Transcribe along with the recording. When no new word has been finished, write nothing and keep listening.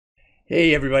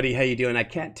Hey everybody, how you doing? I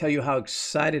can't tell you how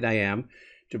excited I am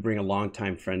to bring a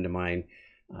longtime friend of mine,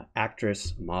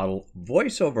 actress, model,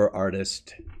 voiceover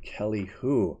artist, Kelly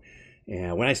Hu.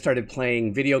 And when I started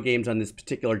playing video games on this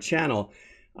particular channel,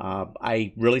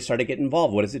 I really started getting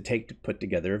involved. What does it take to put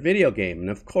together a video game? And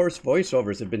of course,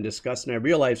 voiceovers have been discussed, and I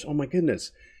realized, oh my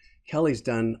goodness, Kelly's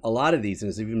done a lot of these and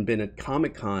has even been at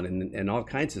Comic-Con and all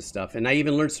kinds of stuff. And I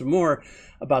even learned some more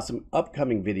about some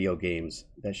upcoming video games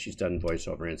that she's done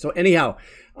voiceover in. So anyhow,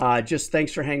 just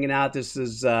thanks for hanging out. This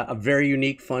is a very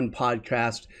unique, fun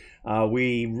podcast.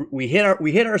 We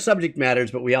hit our subject matters,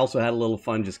 but we also had a little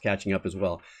fun just catching up as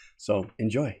well. So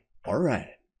enjoy. All right.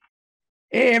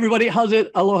 Hey everybody, how's it?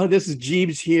 Aloha, this is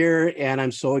Jeeves here, and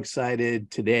I'm so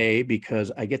excited today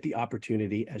because I get the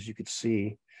opportunity, as you could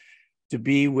see, to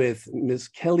be with Miss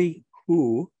Kelly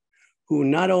Hu, who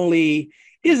not only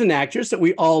is an actress that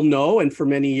we all know and for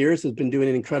many years has been doing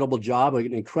an incredible job,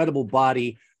 an incredible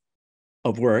body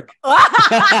of work.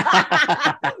 Mahalos.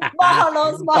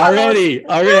 Already.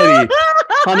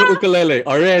 Hana ukulele,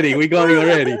 already. We going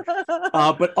already.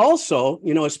 But also,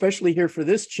 especially here for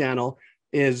this channel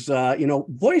is,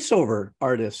 voiceover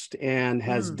artist and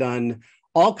has done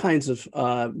all kinds of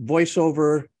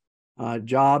voiceover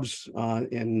jobs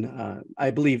in,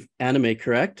 I believe, anime,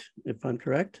 correct? If I'm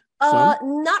correct?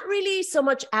 Not really so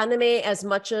much anime as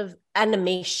much of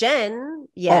animation.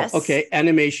 Yes. Oh, okay.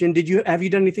 Animation. Have you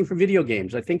done anything for video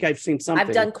games? I think I've seen something.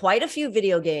 I've done quite a few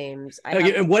video games. I Okay,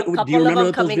 have and what a couple do you remember of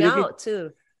them those coming video out too.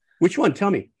 Which one?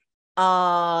 Tell me.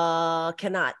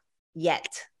 Cannot yet.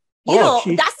 Geez.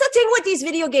 That's the thing with these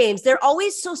video games. They're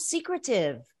always so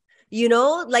secretive.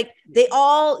 Like they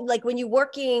all, like when you're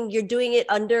working, you're doing it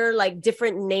under like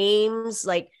different names,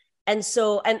 and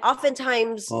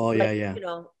oftentimes,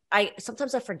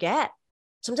 sometimes I forget.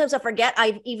 Sometimes I forget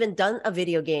I've even done a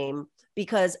video game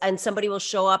and somebody will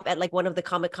show up at like one of the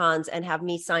Comic-Cons and have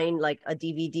me sign like a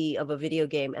DVD of a video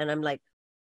game. And I'm like,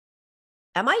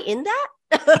 am I in that?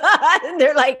 And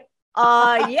they're like,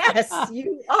 yes,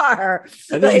 you are.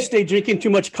 And then you stay drinking too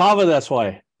much kava, that's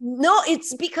why. No,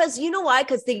 it's because you know why?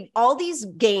 Because all these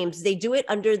games, they do it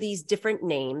under these different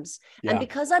names. Yeah. And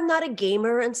because I'm not a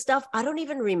gamer and stuff, I don't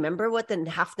even remember what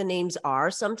half the names are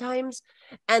sometimes.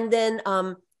 And then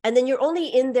you're only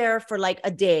in there for like a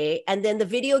day. And then the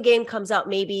video game comes out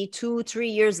maybe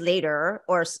 2-3 years later,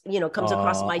 or, comes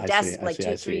across my desk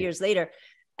 2-3 years later.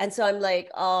 And so I'm like,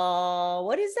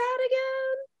 what is that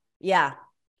again? Yeah.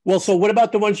 Well, so what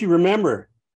about the ones you remember?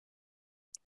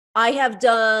 I have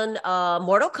done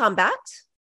Mortal Kombat.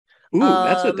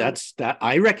 Ooh, that's that.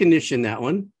 I recognition that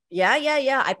one. Yeah.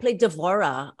 I played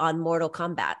Devora on Mortal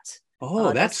Kombat.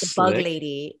 Oh, that's the bug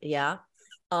lady. Yeah.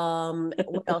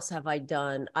 What else have I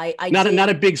done? Not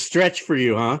a big stretch for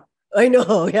you, huh? I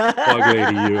know. Yeah. Bug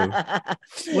lady, you.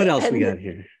 What else we got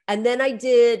here? And then I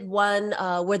did one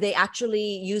where they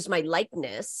actually used my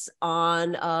likeness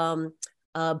on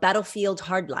Battlefield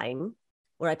Hardline,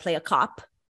 where I play a cop.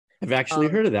 I've actually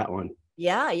heard of that one.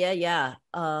 Yeah.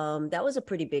 That was a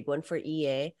pretty big one for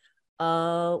EA.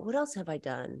 What else have I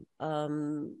done?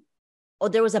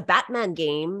 There was a Batman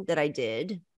game that I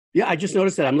did. Yeah, I just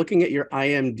noticed that. I'm looking at your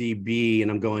IMDb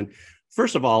and I'm going,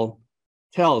 first of all,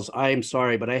 Tells, I am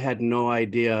sorry, but I had no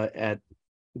idea at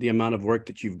the amount of work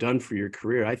that you've done for your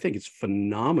career. I think it's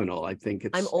phenomenal. I think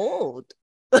it's... I'm old.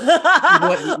 I've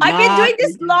been doing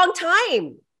this a long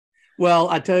time. Well,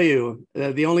 I tell you,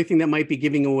 the only thing that might be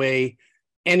giving away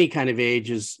any kind of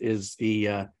age is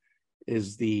the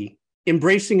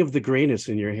embracing of the grayness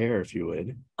in your hair, if you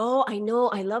would. Oh, I know.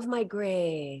 I love my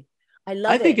gray.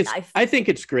 I think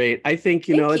it's great. I think,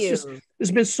 just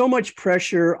there's been so much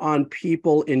pressure on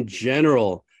people in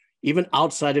general, even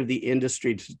outside of the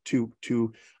industry,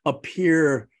 to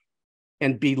appear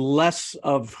and be less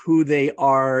of who they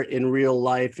are in real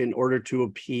life in order to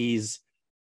appease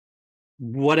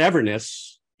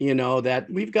whateverness, that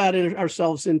we've got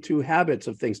ourselves into habits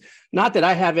of things. Not that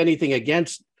I have anything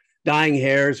against dyeing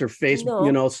hairs or face,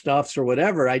 stuffs or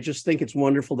whatever. I just think it's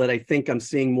wonderful that I think I'm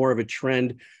seeing more of a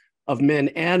trend of men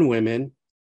and women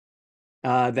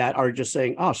that are just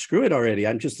saying, oh, screw it already.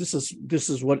 This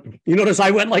is what, you notice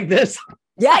I went like this.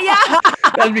 Yeah.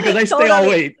 That's because I stay all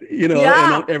weight,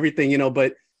 and everything,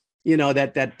 but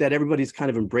that everybody's kind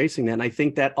of embracing that. And I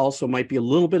think that also might be a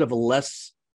little bit of a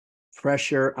less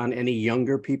pressure on any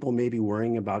younger people maybe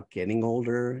worrying about getting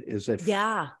older. Is it?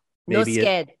 Yeah. No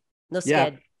scared.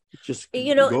 Just I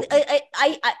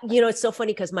it's so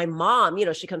funny because my mom,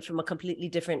 she comes from a completely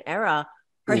different era.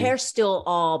 Her hair's still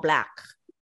all black.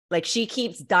 Like she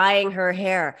keeps dyeing her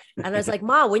hair. And I was like,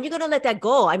 Mom, when are you going to let that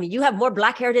go? I mean, you have more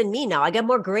black hair than me now. I got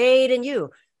more gray than you.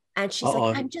 And she's like,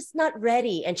 Uh-oh. I'm just not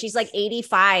ready. And she's like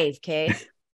 85. Okay.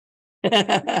 You know,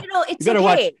 You it's better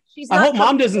watch. okay. She's I not hope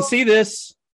mom doesn't comfortable. see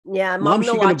this. Yeah, Mom, mom,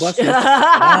 no she gonna watch. bust me.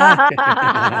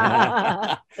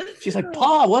 Ah. She's like,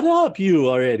 Pa, what up, you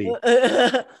already? No,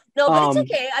 but it's Um,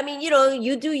 okay. I mean, you know,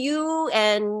 you do you,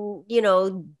 and you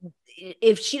know,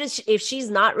 if she's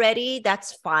not ready,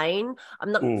 that's fine.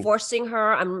 I'm not mm, forcing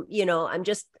her. I'm, you know,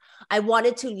 I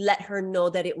wanted to let her know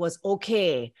that it was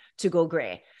okay to go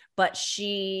gray. But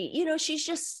she, you know, she's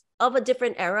just of a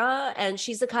different era, and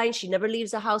she's the kind, she never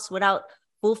leaves the house without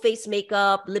full face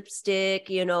makeup, lipstick,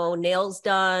 you know, nails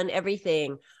done,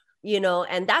 everything, you know,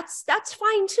 and that's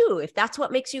fine too. If that's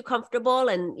what makes you comfortable,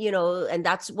 and you know, and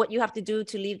that's what you have to do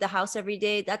to leave the house every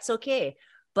day, that's okay.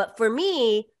 But for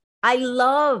me, I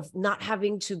love not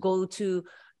having to go to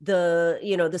the,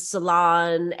 you know, the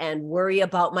salon and worry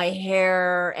about my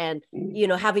hair, and mm. you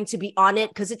know, having to be on it,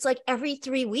 because it's like every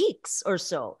 3 weeks or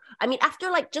so. I mean,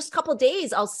 after like just a couple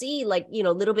days, I'll see like, you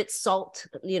know, a little bit salt,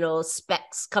 you know,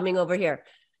 specks coming over here.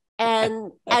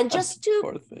 And just to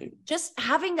Poor thing. just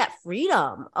having that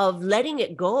freedom of letting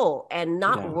it go and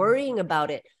not Yeah. worrying about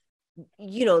it,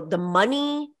 you know, the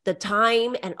money, the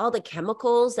time, and all the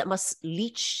chemicals that must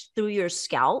leach through your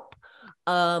scalp.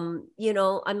 You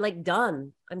know, I'm like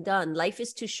done. I'm done. Life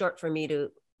is too short for me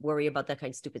to worry about that kind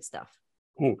of stupid stuff.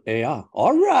 Oh, yeah.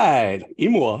 All right.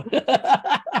 Imo.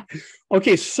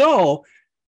 Okay, so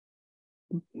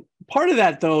part of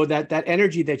that though, that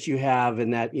energy that you have,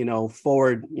 and that, you know,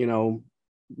 forward, you know,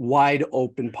 wide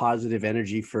open positive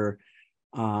energy for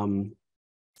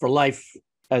life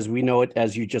as we know it,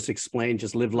 as you just explained,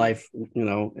 just live life, you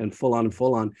know, and full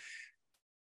on.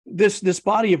 This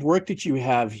body of work that you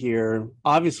have here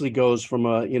obviously goes from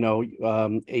a, you know,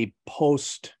 a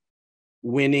post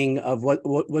winning of what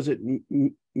was it,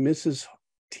 Mrs.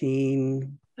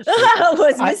 Teen?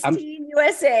 Was Miss I'm Teen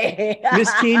USA.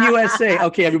 Miss Teen USA.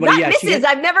 Okay, everybody. Not Yeah, Mrs.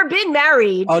 I've never been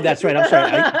married. oh, that's right. I'm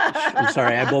sorry. I'm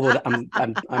sorry.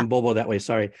 I'm Bobo that way.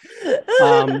 Sorry.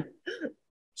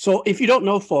 So if you don't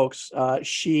know, folks,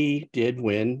 she did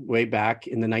win way back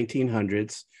in the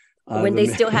 1900s. When they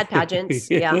still had pageants,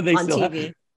 yeah, when they on still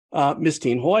TV. Miss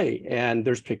Teen Hawaii, and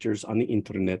there's pictures on the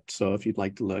internet. So if you'd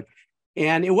like to look,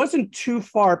 and it wasn't too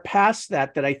far past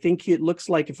that I think it looks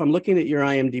like, if I'm looking at your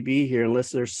IMDb here, unless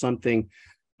there's something.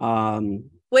 Wait,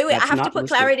 I have to put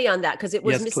listed. clarity on that, because it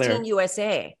was Yes, Miss Claire. Teen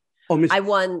USA. Oh, Miss. I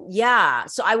won. Yeah.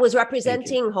 So I was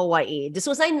representing Hawaii. This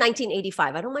was in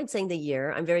 1985. I don't mind saying the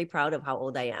year. I'm very proud of how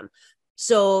old I am.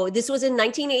 So this was in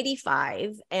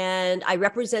 1985, and I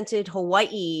represented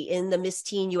Hawaii in the Miss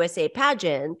Teen USA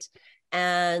pageant,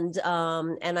 and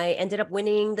I ended up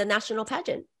winning the national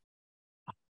pageant.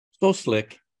 So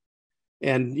slick.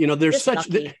 And, you know, there's Just such.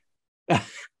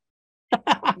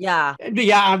 Yeah.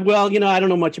 Yeah. Well, you know, I don't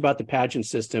know much about the pageant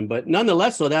system, but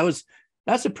nonetheless, so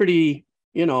that's a pretty,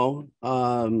 you know,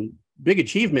 big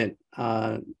achievement,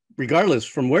 regardless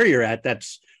from where you're at,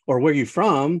 or where you're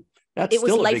from. That's It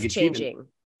was still a big life-changing. achievement.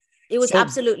 It was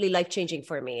absolutely life-changing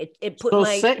for me. It put so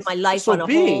my life on a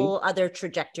whole other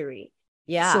trajectory.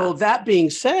 Yeah. So that being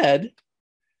said,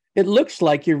 it looks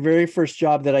like your very first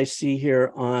job that I see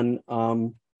here on,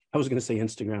 I was going to say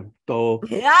Instagram, though,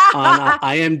 on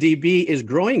IMDb is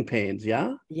Growing Pains.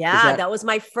 Yeah. Yeah. That was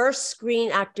my first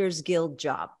Screen Actors Guild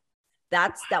job.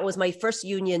 That was my first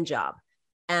union job.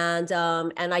 And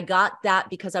I got that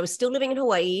because I was still living in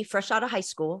Hawaii, fresh out of high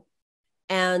school.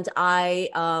 And I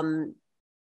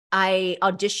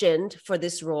auditioned for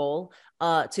this role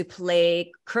to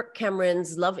play Kirk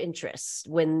Cameron's love interest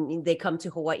when they come to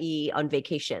Hawaii on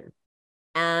vacation.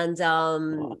 And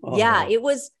yeah, it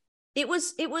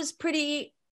was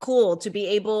pretty cool to be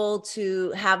able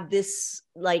to have this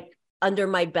like under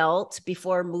my belt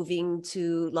before moving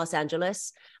to Los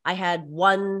Angeles. I had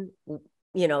one,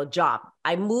 you know, job.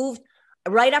 I moved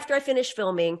right after I finished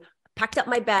filming, packed up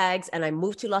my bags, and I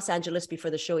moved to Los Angeles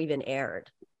before the show even aired.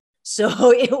 So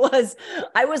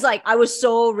I was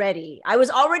so ready. I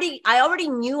already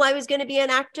knew I was going to be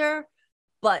an actor,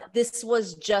 but this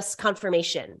was just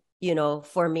confirmation, you know,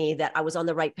 for me that I was on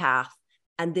the right path.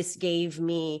 And this gave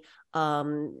me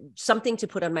something to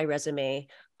put on my resume.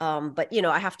 But, you know,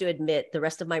 I have to admit the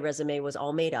rest of my resume was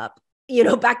all made up. You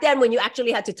know, back then when you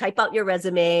actually had to type out your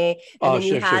resume, and then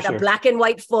you had a black and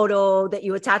white photo that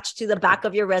you attached to the back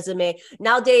of your resume.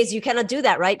 Nowadays, you cannot do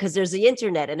that, right? Because there's the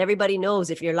internet and everybody knows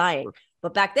if you're lying.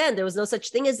 But back then, there was no such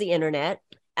thing as the internet.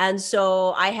 And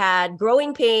so I had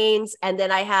Growing Pains, and then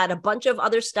I had a bunch of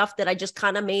other stuff that I just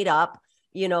kind of made up.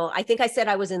 You know, I think I said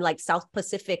I was in like South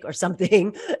Pacific or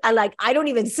something. And like, I don't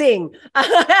even sing.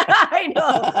 I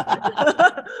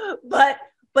know.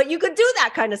 But you could do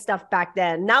that kind of stuff back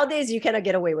then. Nowadays, you cannot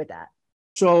get away with that.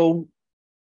 So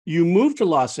you moved to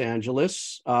Los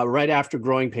Angeles right after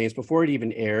Growing Pains, before it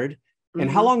even aired. And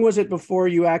how long was it before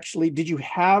you actually, did you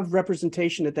have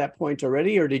representation at that point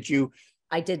already, or did you?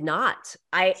 I did not.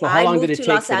 So how long did moved it to take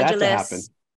Los for that to happen? Angeles.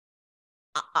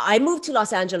 I moved to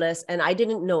Los Angeles and I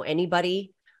didn't know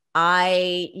anybody.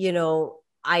 I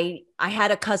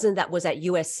had a cousin that was at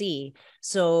USC.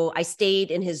 So I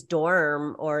stayed in his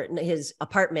dorm or his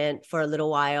apartment for a little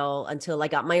while until I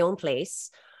got my own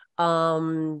place.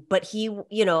 But he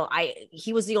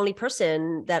was the only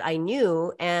person that I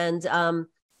knew. And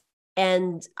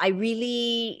I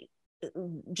really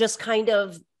just kind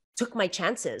of took my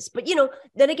chances. But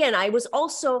then again, I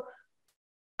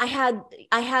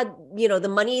had the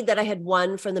money that I had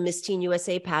won from the Miss Teen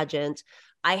USA pageant.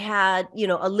 I had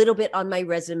a little bit on my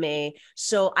resume,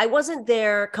 so I wasn't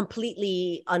there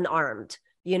completely unarmed.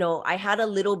 I had a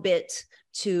little bit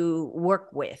to work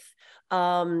with.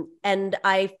 And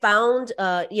I found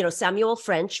Samuel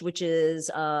French, which is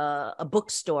a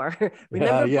bookstore.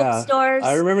 Remember bookstores?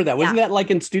 I remember that. Wasn't Yeah. that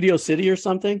like in Studio City or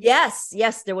something? Yes,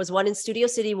 there was one in Studio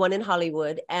City, one in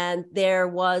Hollywood, and there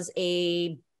was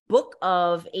a book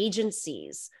of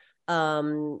agencies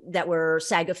that were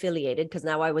SAG affiliated, because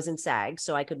now I was in SAG,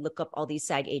 so I could look up all these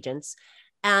SAG agents.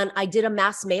 And I did a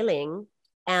mass mailing,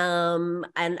 and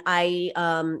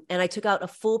I took out a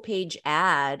full page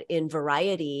ad in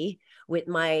Variety with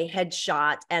my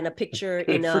headshot and a picture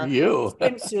in a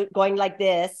swimsuit going like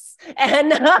this.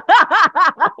 And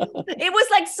it was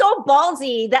like so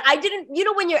ballsy that I didn't,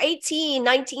 when you're 18,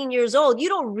 19 years old, you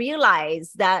don't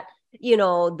realize that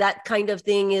that kind of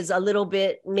thing is a little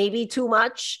bit maybe too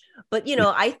much. But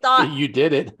I thought you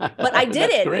did it. But I did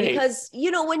it great. because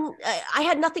when I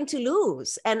had nothing to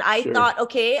lose, and I thought,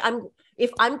 okay, if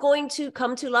I'm going to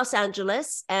come to Los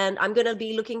Angeles and I'm going to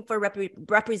be looking for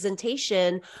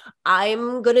representation,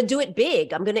 I'm going to do it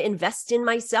big. I'm going to invest in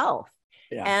myself.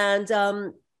 Yeah.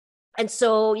 And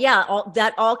so,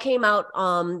 that all came out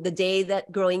the day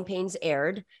that Growing Pains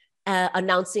aired,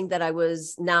 announcing that I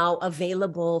was now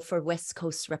available for West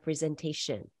Coast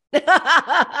representation.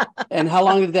 And how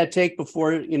long did that take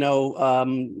before,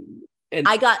 and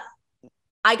I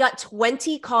got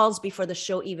 20 calls before the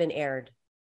show even aired.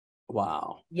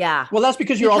 Wow. Yeah. Well, that's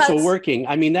because you're also working.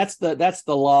 I mean, that's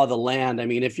the law of the land. I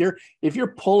mean, if you're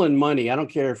pulling money, I don't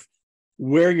care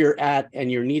where you're at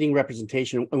and you're needing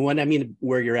representation. And when I mean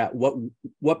where you're at,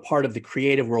 what part of the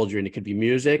creative world you're in. It could be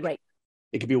music. Right.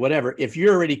 It could be whatever. If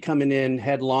you're already coming in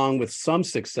headlong with some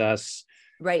success,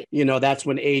 right, that's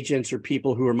when agents or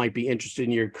people who might be interested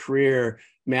in your career,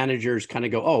 managers kind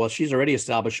of go, oh, well, she's already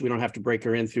established. We don't have to break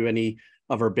her in through any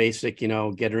of her basic, get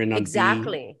her in on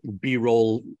exactly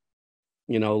B-roll,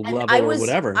 level or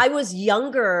whatever. I was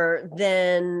younger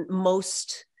than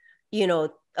most,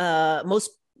 most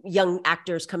young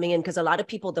actors coming in, because a lot of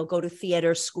people, they'll go to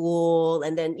theater school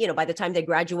and then by the time they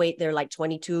graduate they're like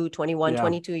 22, 21,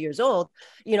 22 years old.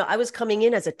 I was coming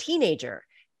in as a teenager,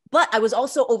 but I was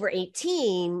also over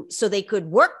 18, so they could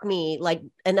work me like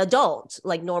an adult,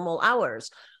 like normal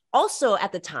hours. Also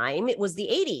at the time it was the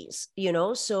 80s,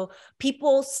 so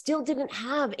people still didn't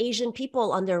have Asian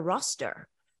people on their roster.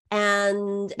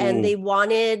 And they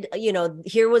wanted,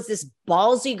 here was this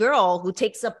ballsy girl who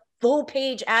takes a full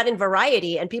page ad in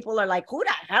Variety, and people are like, who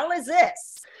the hell is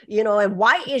this? And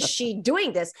why is she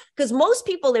doing this? Because most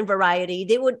people in Variety,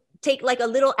 they would take like a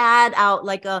little ad out,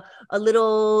 like a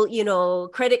little,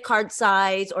 credit card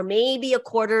size, or maybe a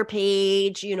quarter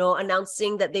page,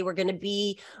 announcing that they were going to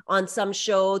be on some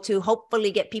show to hopefully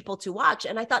get people to watch.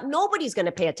 And I thought, nobody's going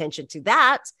to pay attention to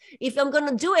that. If I'm going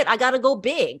to do it, I got to go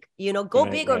big, go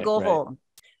big or go home.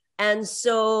 And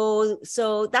so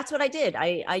that's what I did.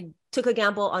 I took a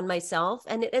gamble on myself,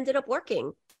 and it ended up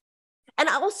working. And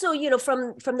I also,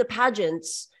 from the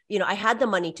pageants, I had the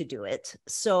money to do it.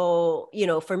 So,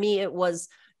 for me, it was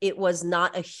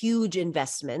not a huge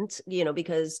investment,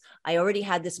 because I already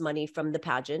had this money from the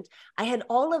pageant. I had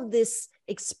all of this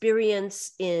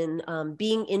experience in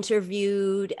being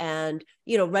interviewed and,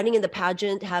 running in the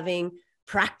pageant, having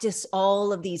practiced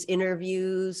all of these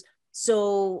interviews.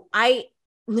 So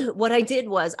what I did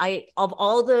was, of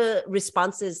all the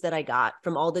responses that I got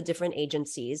from all the different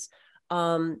agencies,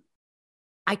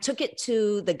 I took it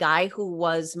to the guy who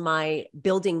was my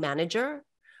building manager,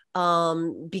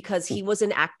 because he was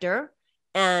an actor,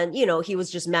 and he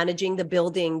was just managing the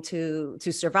building to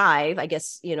survive, I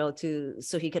guess,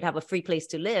 so he could have a free place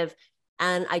to live.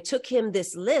 And I took him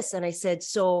this list and I said,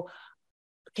 so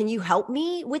can you help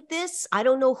me with this? I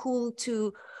don't know who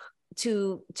to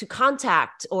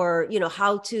contact, or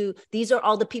how to, these are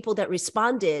all the people that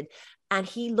responded. And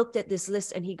he looked at this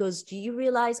list and he goes, do you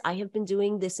realize I have been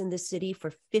doing this in this city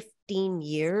for 15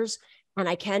 years and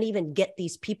I can't even get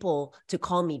these people to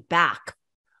call me back,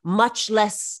 much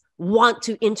less want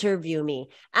to interview me.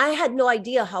 I had no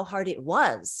idea how hard it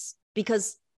was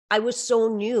because I was so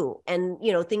new, and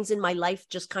things in my life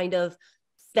just kind of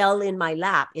fell in my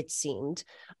lap, it seemed.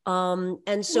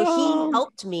 And so he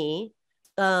helped me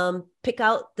pick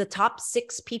out the top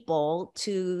 6 people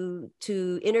to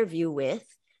interview with.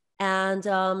 And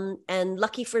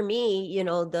lucky for me,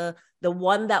 the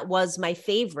one that was my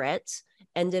favorite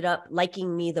ended up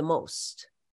liking me the most.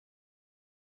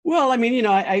 Well, I mean,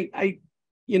 I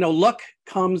luck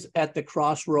comes at the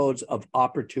crossroads of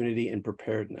opportunity and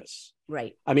preparedness.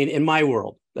 Right. I mean, in my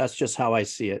world, that's just how I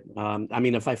see it. I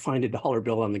mean, if I find a dollar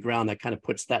bill on the ground, that kind of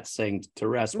puts that saying to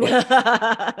rest.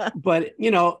 But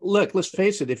look, let's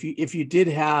face it. If you did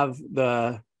have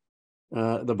the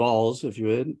balls, if you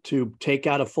would, to take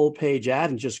out a full page ad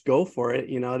and just go for it,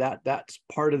 that's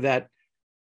part of that.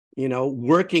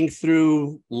 Working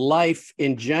through life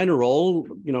in general,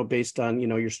 based on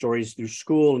your stories through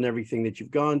school and everything that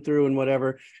you've gone through and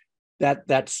whatever.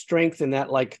 That strength and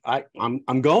that, like,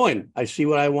 I'm going. I see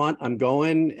what I want. I'm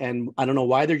going, and I don't know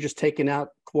why they're just taking out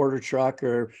quarter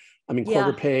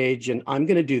page, and I'm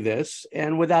going to do this.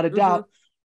 And without a doubt,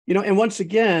 and once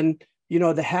again,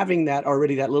 the having that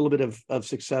already, that little bit of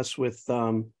success with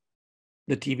the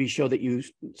TV show that you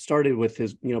started with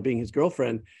his, being his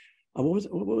girlfriend.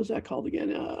 What was that called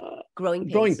again?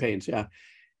 Growing Pains. Yeah,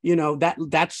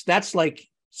 that's like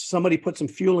somebody put some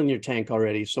fuel in your tank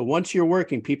already. So once you're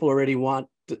working, people already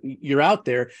you're out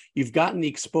there. You've gotten the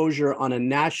exposure on a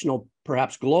national,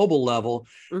 perhaps global level,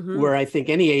 where I think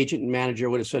any agent and manager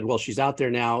would have said, well, she's out there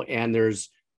now, and there's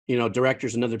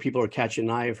directors and other people are catching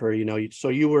an eye of her.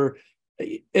 So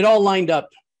it all lined up,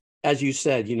 as you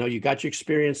said. You got your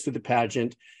experience through the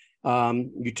pageant.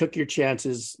 You took your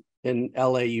chances in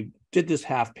LA. You did this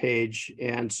half page,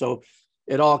 and so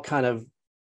it all kind of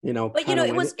but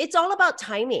it's all about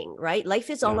timing, right?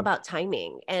 Life is all about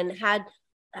timing. And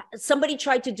if somebody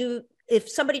tries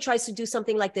to do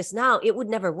something like this now, it would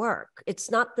never work. It's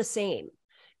not the same.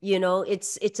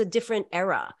 It's a different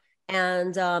era.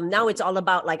 And now it's all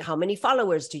about, like, how many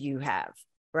followers do you have,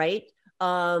 right?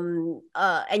 And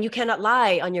you cannot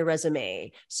lie on your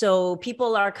resume. So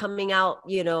people are coming out,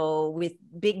 with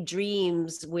big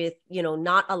dreams, with,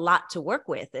 not a lot to work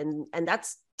with. And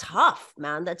that's tough,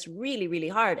 man. That's really, really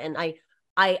hard. And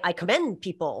I commend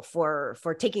people for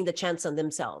taking the chance on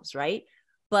themselves. Right.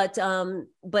 But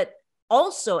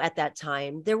also at that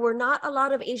time, there were not a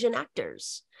lot of Asian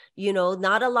actors,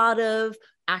 not a lot of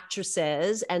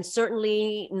actresses, and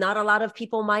certainly not a lot of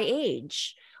people my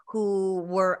age who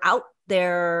were out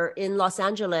there in Los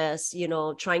Angeles,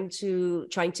 trying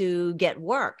to get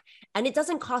work. And it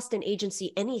doesn't cost an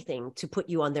agency anything to put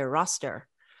you on their roster,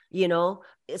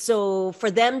 So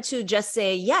for them to just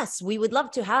say, yes, we would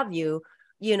love to have you,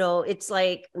 it's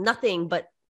like nothing but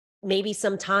maybe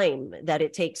some time that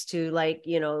it takes to, like,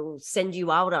 send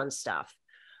you out on stuff.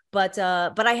 But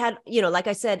I had, like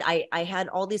I said, I had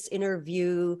all this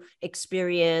interview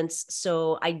experience.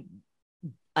 So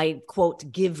I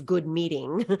quote, give good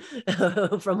meeting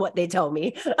from what they tell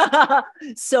me.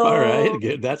 So all right,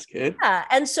 good. That's good. Yeah.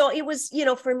 And so it was,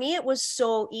 for me, it was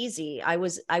so easy. I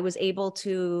was able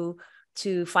to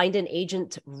find an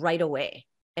agent right away,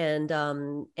 and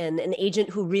an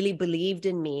agent who really believed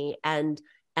in me and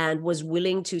was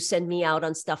willing to send me out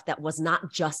on stuff that was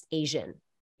not just Asian.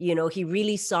 He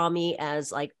really saw me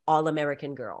as, like, all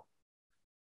American girl.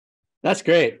 That's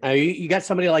great. You got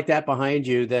somebody like that behind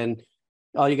you, then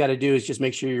all you got to do is just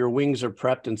make sure your wings are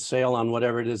prepped and sail on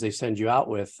whatever it is they send you out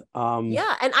with.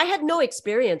 Yeah. And I had no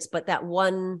experience, but that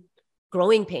one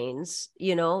Growing Pains,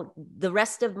 the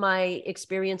rest of my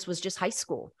experience was just high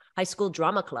school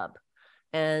drama club.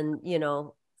 And,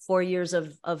 4 years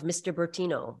of Mr.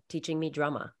 Bertino teaching me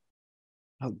drama.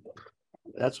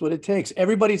 That's what it takes.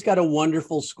 Everybody's got a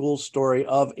wonderful school story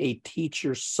of a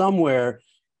teacher somewhere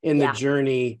in the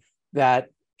journey that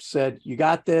said, you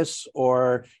got this,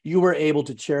 or you were able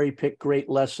to cherry pick great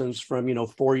lessons from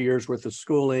 4 years worth of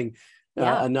schooling,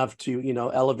 enough to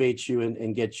elevate you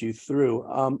and get you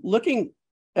through. Looking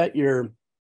at your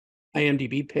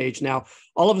IMDb page now,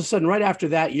 all of a sudden right after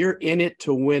that, you're in it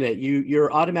to win it.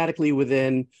 You're automatically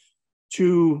within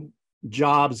 2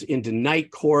 jobs into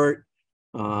Night Court,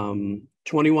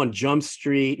 21 Jump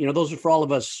Street. Those are for all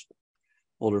of us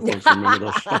older folks who remember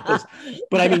those shows.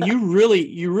 But I mean, you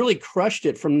really crushed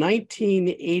it from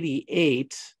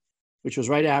 1988, which was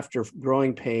right after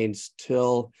Growing Pains,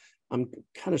 till I'm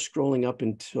kind of scrolling up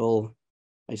until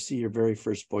I see your very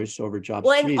first voiceover jobs.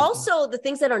 Well, and Geez. also the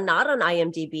things that are not on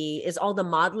IMDb is all the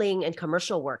modeling and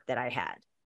commercial work that I had.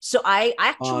 So I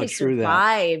actually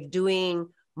survived doing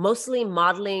mostly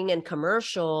modeling and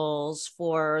commercials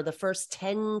for the first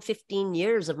 10, 15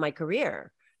 years of my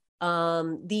career.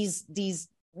 These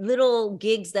little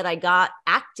gigs that I got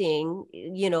acting,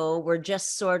 were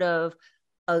just sort of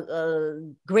a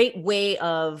great way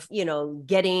of,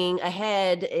 getting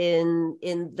ahead in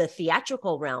the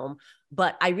theatrical realm.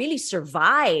 But I really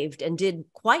survived and did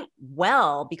quite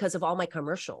well because of all my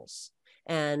commercials.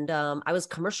 And I was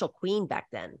commercial queen back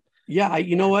then. Yeah,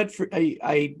 you know what?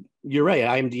 You're right.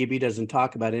 IMDb doesn't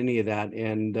talk about any of that,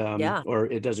 and or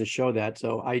it doesn't show that.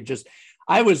 So I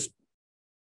was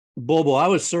Bobo. I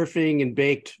was surfing and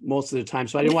baked most of the time,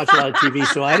 so I didn't watch a lot of TV.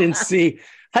 So I didn't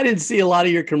see a lot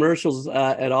of your commercials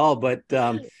at all. But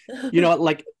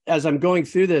like as I'm going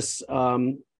through this,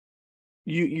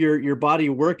 your body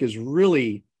of work is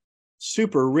really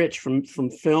super rich from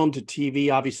film to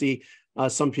TV. Obviously,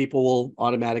 some people will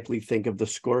automatically think of the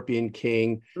Scorpion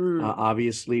King,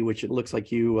 obviously, which it looks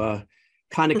like you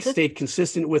kind of stayed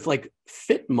consistent with, like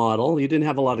fit model. You didn't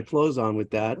have a lot of clothes on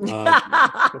with that.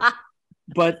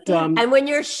 But and when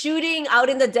you're shooting out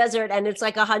in the desert and it's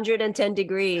like 110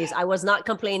 degrees, I was not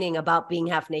complaining about being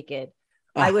half naked.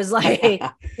 I was like,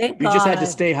 thank God. Just had to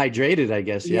stay hydrated, I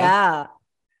guess. Yeah.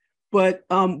 But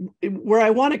where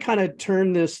I want to kind of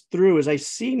turn this through is I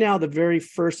see now the very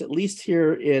first, at least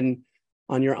here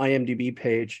on your IMDb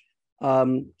page,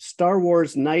 Star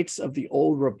Wars Knights of the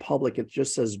Old Republic. It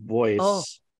just says voice. Oh,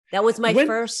 that was my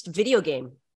first video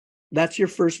game. That's your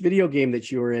first video game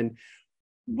that you were in.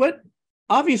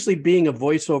 Obviously, being a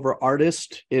voiceover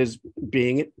artist is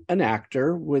being an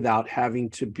actor without having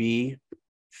to be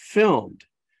filmed.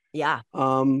 Yeah.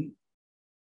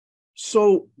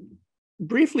 So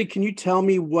briefly, can you tell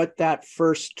me what that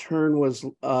first turn was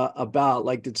about?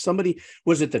 Like,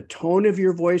 was it the tone of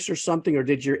your voice or something, or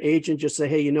did your agent just say,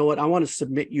 hey, you know what, I want to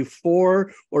submit you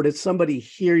for, or did somebody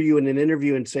hear you in an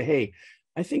interview and say, hey,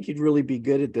 I think you'd really be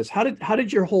good at this? How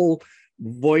did your whole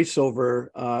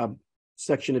voiceover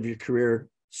section of your career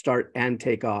start and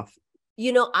take off?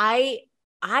 I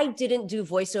didn't do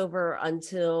voiceover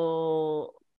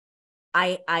until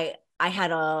I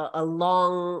had a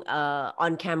long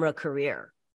on-camera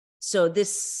career. So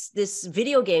this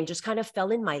video game just kind of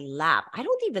fell in my lap. I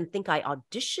don't even think I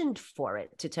auditioned for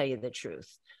it, to tell you the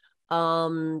truth.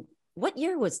 What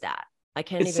year was that? I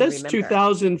can't even remember. It says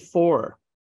 2004.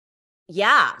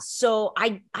 Yeah. So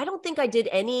I don't think I did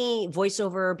any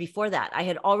voiceover before that. I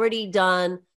had already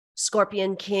done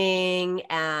Scorpion King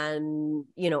and,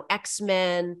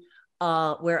 X-Men,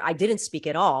 where I didn't speak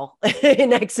at all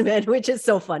in X-Men, which is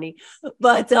so funny.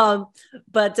 But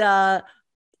yeah,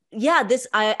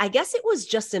 I guess it was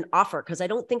just an offer, because I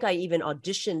don't think I even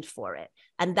auditioned for it.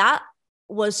 And that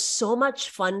was so much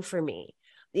fun for me.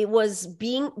 It was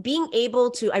being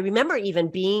able to, I remember even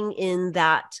being in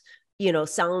that,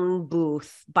 sound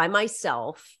booth by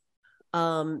myself,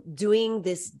 doing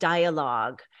this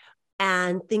dialogue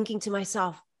and thinking to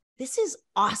myself, this is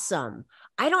awesome.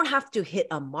 I don't have to hit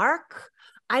a mark.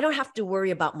 I don't have to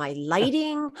worry about my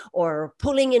lighting or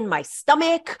pulling in my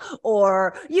stomach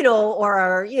or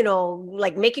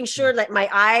like making sure that my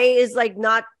eye is like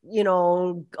not,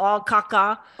 all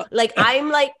caca. Like I'm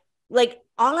like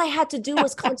all I had to do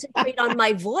was concentrate on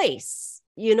my voice,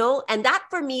 and that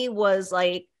for me was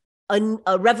like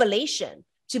a revelation,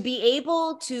 to be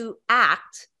able to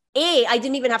act. I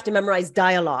didn't even have to memorize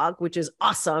dialogue, which is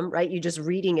awesome, right? You're just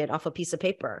reading it off a piece of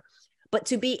paper. But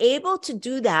to be able to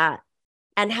do that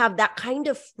and have that kind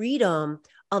of freedom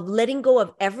of letting go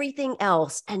of everything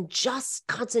else and just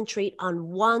concentrate on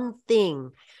one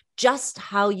thing, just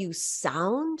how you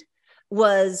sound,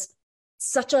 was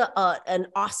such an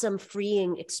awesome,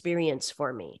 freeing experience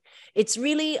for me. It's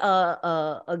really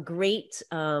a great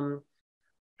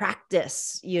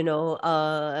practice,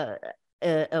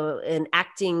 an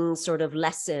acting sort of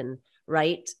lesson,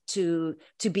 right? To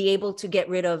be able to get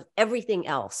rid of everything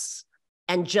else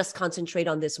and just concentrate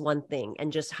on this one thing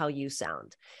and just how you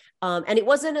sound. And it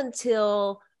wasn't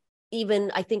until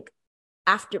even, I think,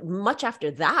 much after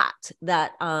that,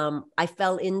 I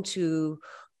fell into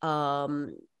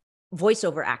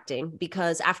voiceover acting,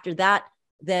 because after that,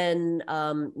 then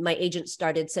my agent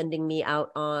started sending me out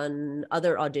on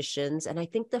other auditions. And I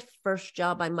think the first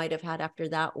job I might have had after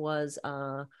that was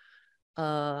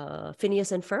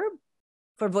Phineas and Ferb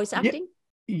for voice acting.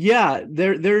 Yeah,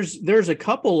 there's a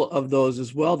couple of those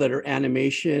as well that are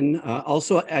animation.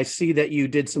 Also, I see that you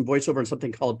did some voiceover on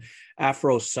something called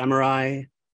Afro Samurai.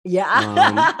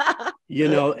 Yeah.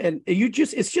 And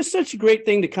it's just such a great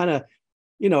thing to kind of,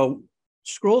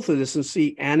 scroll through this and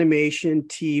see animation,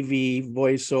 TV,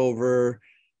 voiceover,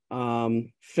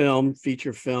 film,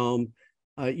 feature film.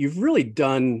 You've really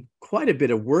done quite a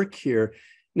bit of work here.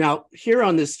 Now, here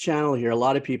on this channel here, a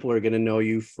lot of people are going to know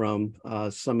you from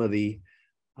some of the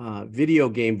video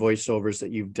game voiceovers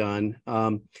that you've done.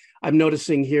 I'm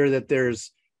noticing here that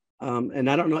there's, and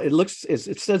I don't know,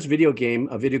 it says a video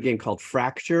game called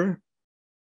Fracture,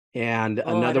 and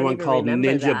another one called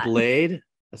Ninja Blade.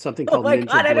 Something called Ninja Blade.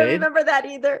 Oh my God, I don't remember that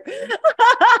either.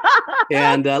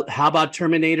 And how about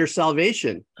Terminator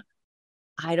Salvation?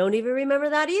 I don't even remember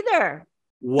that either.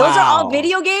 Wow. Those are all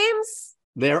video games?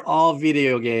 They're all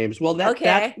video games. Well,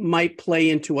 that might play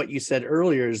into what you said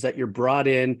earlier, is that you're brought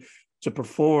in to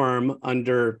perform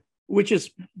under, which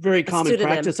is very common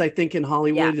practice, I think, in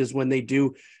Hollywood, is when they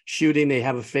do shooting, they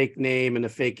have a fake name and a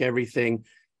fake everything,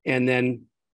 and then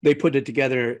they put it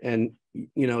together and,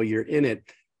 you know, you're in it.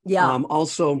 Yeah.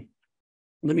 Also,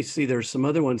 let me see, there's some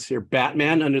other ones here.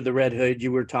 Batman Under the Red Hood,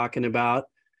 you were talking about.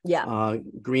 Yeah.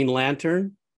 Green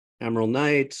Lantern, Emerald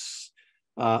Knights.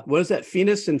 What is that?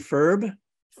 Phineas and Ferb?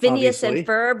 Phineas and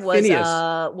Ferb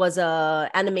was a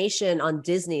animation on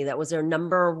Disney that was their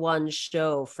 #1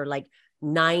 show for like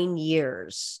 9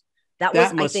 years.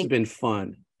 That must have been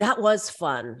fun. That was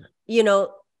fun. You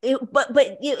know, but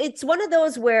it's one of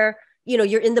those where, you know,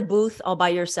 you're in the booth all by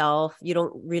yourself. You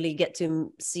don't really get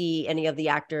to see any of the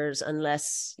actors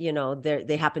unless, you know,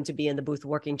 they happen to be in the booth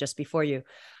working just before you.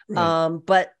 Right.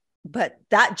 But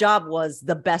that job was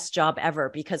the best job ever,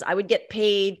 because I would get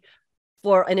paid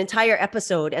for an entire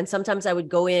episode. And sometimes I would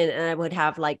go in and I would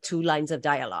have like 2 lines of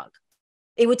dialogue.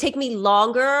 It would take me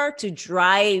longer to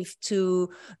drive to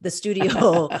the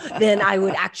studio than I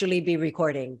would actually be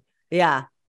recording. Yeah.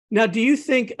 Now, do you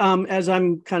think, as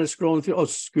I'm kind of scrolling through,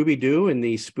 Scooby-Doo and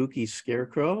the Spooky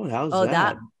Scarecrow, how's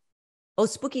that?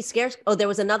 Spooky Scarecrow. Oh, there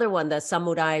was another one, the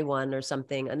samurai one or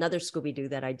something, another Scooby-Doo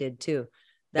that I did too.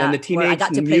 And the Teenage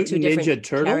Mutant Ninja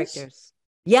Turtles? Characters.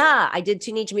 Yeah, I did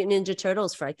Teenage Mutant Ninja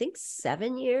Turtles for, I think,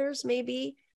 7 years,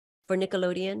 maybe, for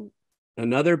Nickelodeon.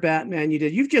 Another Batman you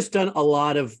did. You've just done a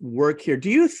lot of work here. Do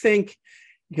you think,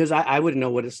 because I wouldn't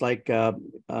know what it's like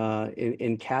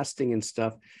in casting and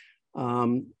stuff,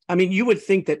 I mean, you would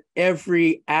think that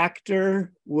every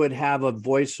actor would have a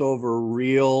voiceover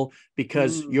reel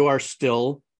because you are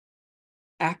still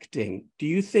acting. Do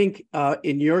you think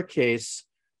in your case,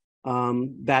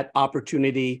 that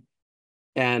opportunity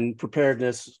and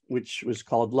preparedness, which was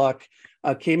called luck,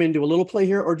 came into a little play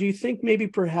here? Or do you think maybe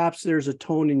perhaps there's a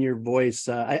tone in your voice?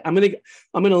 I'm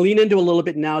gonna lean into a little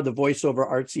bit now the voiceover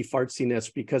artsy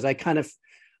fartsiness, because I kind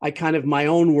of my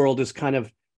own world is kind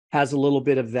of has a little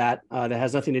bit of that that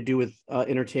has nothing to do with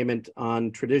entertainment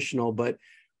on traditional, but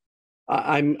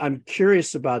I'm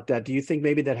curious about that. Do you think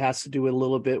maybe that has to do a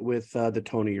little bit with the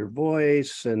tone of your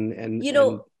voice and you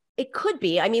know, it could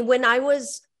be. I mean, when I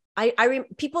was,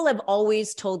 people have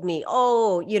always told me,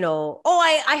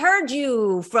 I heard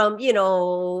you from, you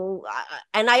know,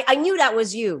 and I knew that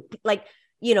was you. Like,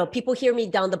 you know, people hear me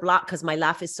down the block because my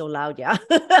laugh is so loud. Yeah.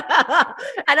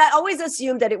 And I always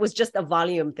assumed that it was just a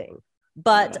volume thing.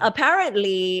 But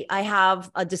apparently I have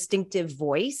a distinctive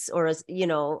voice, or, you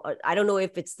know, I don't know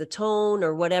if it's the tone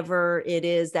or whatever it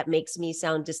is that makes me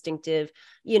sound distinctive.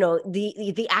 You know,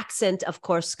 the accent, of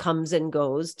course, comes and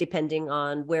goes depending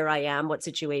on where I am, what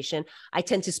situation. I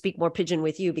tend to speak more pidgin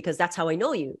with you because that's how I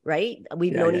know you, right?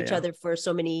 We've known each other for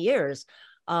so many years.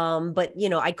 But, you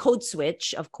know, I code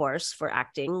switch, of course, for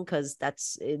acting because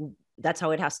that's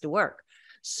how it has to work.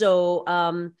 So,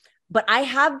 but I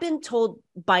have been told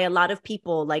by a lot of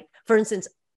people, like, for instance,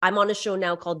 I'm on a show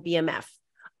now called BMF.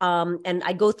 And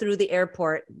I go through the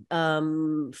airport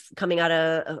coming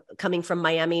from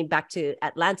Miami back to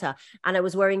Atlanta. And I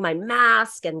was wearing my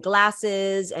mask and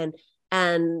glasses and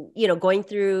you know, going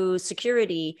through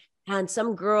security. And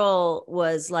some girl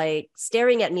was like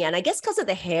staring at me. And I guess because of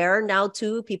the hair now,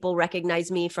 too, people recognize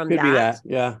me from Could be that.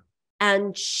 Yeah.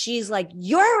 And she's like,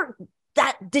 "You're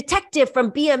that detective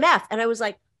from BMF." And I was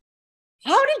like,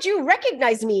 "How did you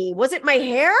recognize me? Was it my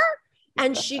hair?"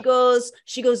 And she goes,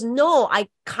 "No, I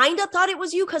kind of thought it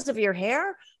was you because of your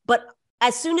hair. But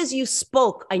as soon as you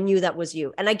spoke, I knew that was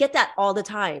you." And I get that all the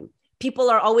time. People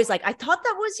are always like, "I thought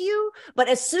that was you. But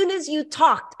as soon as you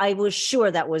talked, I was sure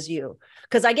that was you."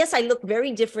 Because I guess I look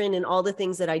very different in all the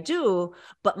things that I do,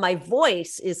 but my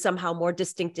voice is somehow more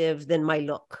distinctive than my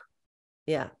look.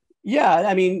 Yeah. Yeah,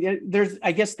 I mean, there's,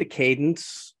 I guess, the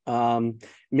cadence,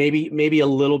 maybe a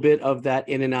little bit of that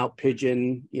in and out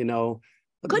pidgin, you know.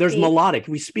 There's melodic.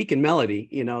 We speak in melody,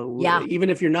 you know. Yeah. Even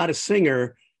if you're not a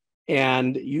singer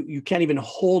and you can't even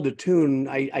hold a tune,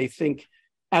 I think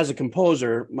as a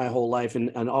composer my whole life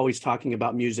and always talking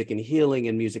about music and healing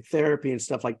and music therapy and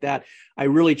stuff like that, I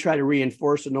really try to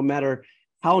reinforce it. No matter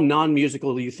how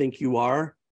non-musical you think you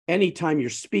are, anytime you're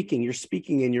speaking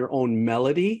in your own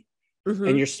melody,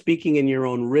 and you're speaking in your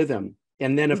own rhythm.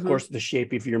 And then, of course, the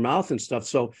shape of your mouth and stuff.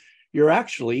 So you're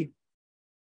actually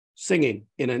singing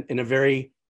in a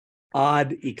very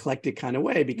odd, eclectic kind of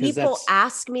way, because people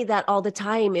ask me that all the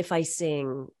time if I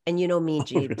sing, and you know me,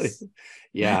 Jeeves. Really?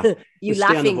 Yeah. You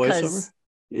laughing because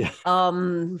yeah.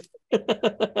 I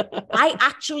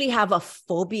actually have a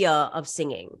phobia of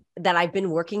singing that I've been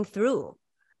working through.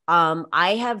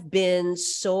 I have been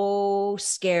so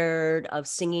scared of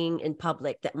singing in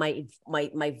public that my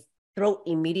throat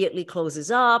immediately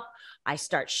closes up. I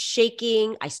start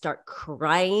shaking. I start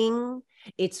crying.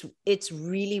 It's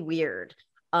really weird.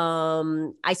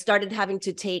 I started having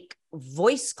to take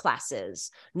voice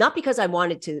classes, not because I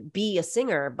wanted to be a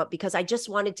singer, but because I just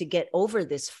wanted to get over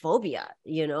this phobia.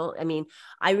 You know, I mean,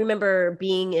 I remember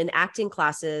being in acting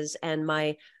classes and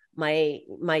my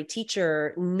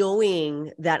teacher,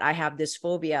 knowing that I have this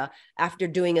phobia, after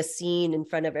doing a scene in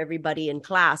front of everybody in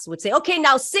class, would say, "Okay,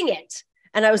 now sing it."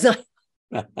 And I was like,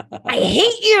 "I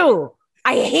hate you.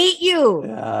 I hate you."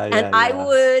 And I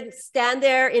would stand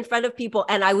there in front of people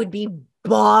and I would be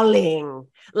bawling,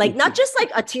 like not just like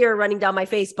a tear running down my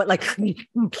face, but like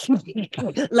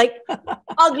like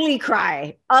ugly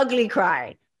cry.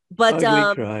 But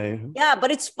yeah,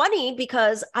 but it's funny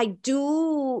because I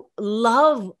do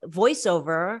love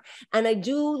voiceover and I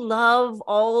do love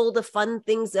all the fun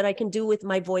things that I can do with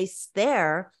my voice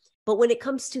there. But when it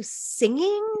comes to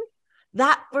singing,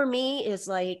 that for me is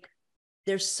like,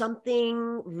 there's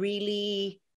something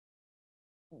really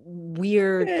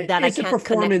weird that it's I can't a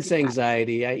performance connect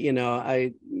anxiety.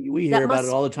 We hear about it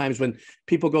all the times when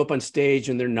people go up on stage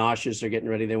and they're nauseous, they're getting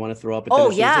ready, they want to throw up, but then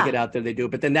as soon as they get out there, they do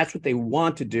it. But then that's what they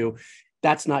want to do.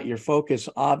 That's not your focus,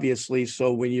 obviously.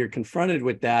 So when you're confronted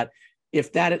with that,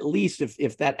 if that at least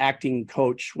if that acting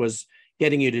coach was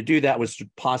getting you to do that, was to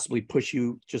possibly push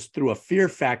you just through a fear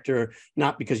factor,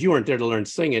 not because you weren't there to learn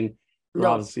singing, you're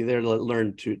obviously there to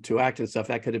learn to act and stuff,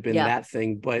 that could have been that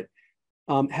thing. But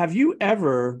have you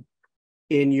ever,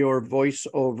 in your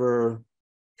voiceover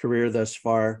career thus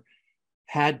far,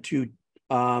 had to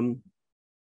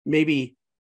maybe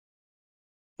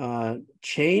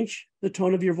change the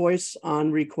tone of your voice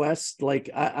on request? Like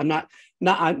I'm not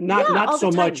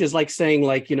so much as like saying,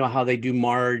 like, you know, how they do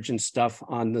Marge and stuff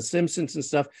on The Simpsons and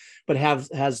stuff, but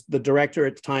has the director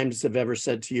at times have ever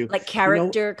said to you, like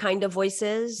character kind of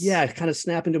voices? Yeah, kind of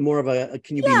snap into more of a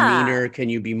can you be meaner? Can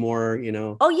you be more, you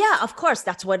know? Oh yeah, of course.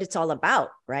 That's what it's all about,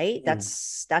 right?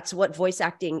 That's what voice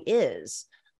acting is.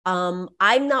 I'm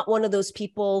not one of those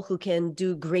people who can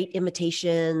do great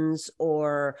imitations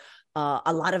or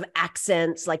a lot of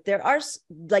accents. Like there are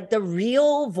like the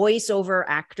real voiceover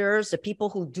actors, the people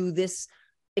who do this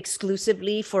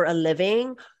exclusively for a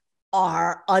living,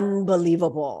 are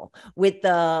unbelievable with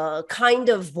the kind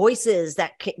of voices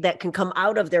that can come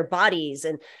out of their bodies,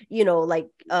 and you know, like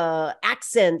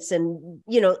accents. And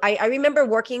you know, I remember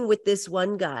working with this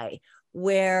one guy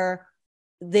where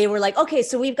they were like, okay,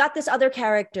 so we've got this other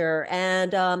character,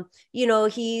 and you know,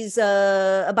 he's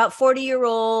about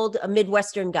 40-year-old, a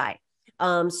Midwestern guy.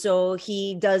 So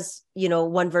he does, you know,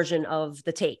 one version of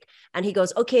the take, and he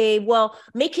goes, okay, well,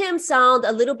 make him sound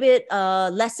a little bit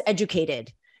less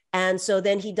educated. And so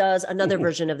then he does another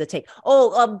version of the take.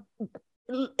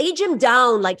 Age him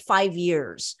down like 5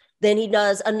 years. Then he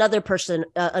does another version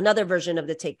of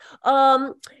the take.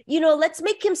 You know, let's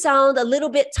make him sound a little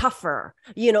bit tougher.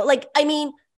 You know, like, I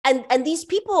mean, and these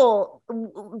people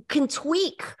can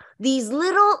tweak these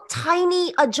little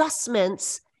tiny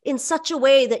adjustments in such a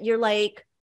way that you're like,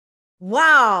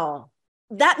 wow,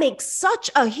 that makes such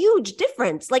a huge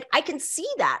difference. Like I can see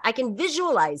that, I can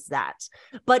visualize that.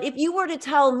 But if you were to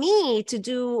tell me to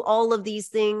do all of these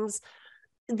things,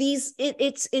 these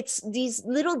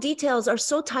little details are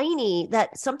so tiny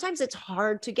that sometimes it's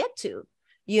hard to get to,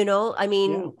 you know. I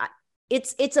mean,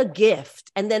 it's a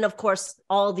gift. And then of course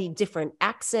all the different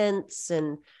accents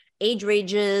and age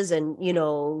ranges and, you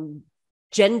know,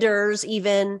 genders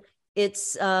even.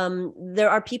 It's there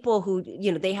are people who,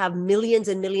 you know, they have millions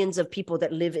and millions of people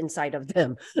that live inside of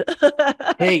them.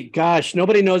 Hey, gosh,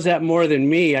 nobody knows that more than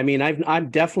me. I mean, I'm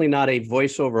definitely not a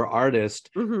voiceover artist,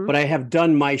 but I have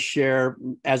done my share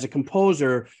as a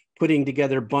composer, putting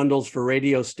together bundles for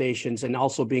radio stations and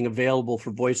also being available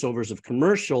for voiceovers of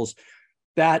commercials.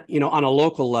 that, on a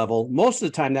local level, most of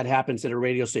the time that happens at a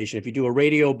radio station. If you do a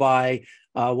radio buy,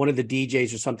 one of the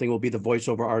DJs or something will be the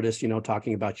voiceover artist,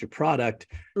 talking about your product.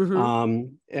 But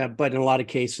in a lot of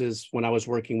cases, when I was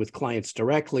working with clients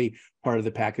directly, part of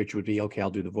the package would be, okay, I'll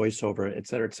do the voiceover, et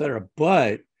cetera, et cetera.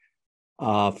 But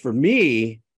for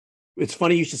me, it's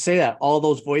funny you should say that. All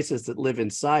those voices that live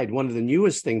inside, one of the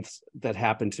newest things that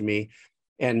happened to me,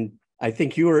 and I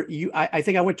think I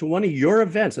think I went to one of your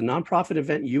events, a nonprofit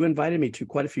event you invited me to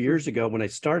quite a few years ago when I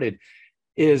started,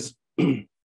 is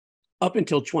up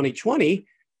until 2020,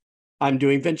 I'm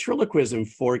doing ventriloquism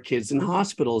for kids in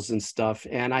hospitals and stuff.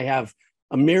 And I have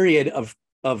a myriad of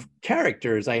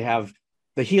characters. I have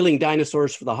the healing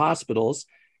dinosaurs for the hospitals,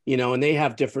 and they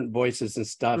have different voices and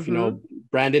stuff.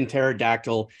 Brandon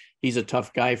Pterodactyl, he's a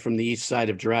tough guy from the east side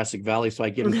of Jurassic Valley. So I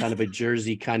give him kind of a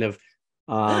Jersey kind of,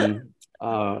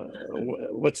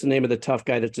 what's the name of the tough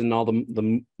guy that's in all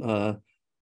the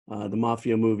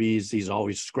mafia movies? He's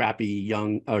always scrappy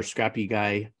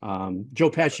guy,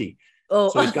 Joe Pesci. Oh,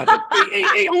 so he's got that,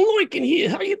 hey, I'm liking here.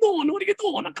 How you doing? What are you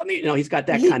doing? I come here. He's got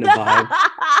that kind of vibe.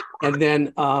 And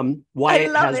then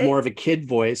Wyatt has more of a kid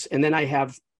voice. And then I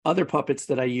have other puppets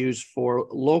that I use for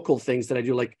local things that I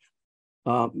do, like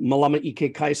Malama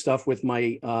Ike Kai stuff with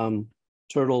my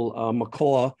turtle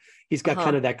Makoa. He's got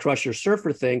kind of that crusher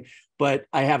surfer thing. But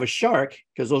I have a shark,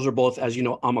 because those are both, as you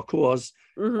know, amakuas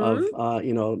of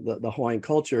the Hawaiian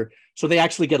culture. So they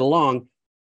actually get along.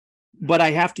 But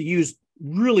I have to use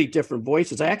really different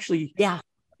voices. I actually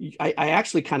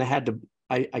kind of had to,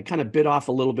 I kind of bit off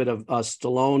a little bit of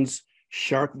Stallone's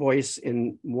shark voice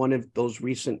in one of those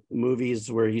recent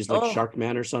movies where he's like Shark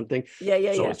Man or something. So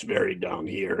it's very down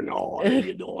here and all,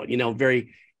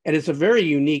 very, and it's a very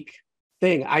unique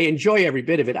thing. I enjoy every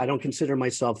bit of it. I don't consider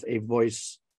myself a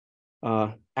voice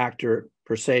actor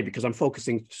per se, because I'm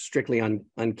focusing strictly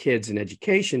on kids and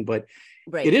education, but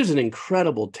it is an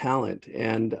incredible talent.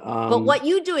 And but what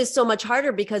you do is so much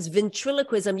harder, because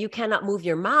ventriloquism, you cannot move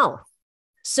your mouth.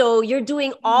 So you're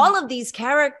doing all of these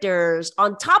characters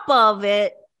on top of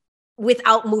it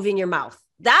without moving your mouth.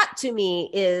 That to me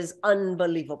is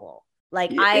unbelievable.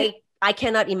 Like I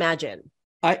cannot imagine.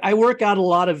 I work out a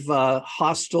lot of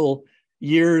hostile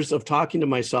years of talking to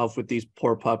myself with these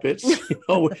poor puppets.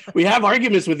 We have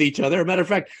arguments with each other. As a matter of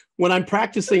fact, when I'm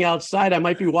practicing outside, I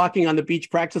might be walking on the beach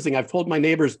practicing. I've told my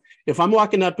neighbors, if I'm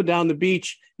walking up and down the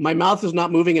beach, my mouth is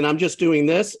not moving and I'm just doing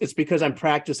this, it's because I'm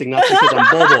practicing, not because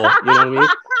I'm bobo. You know what I mean?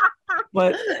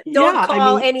 But don't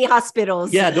call any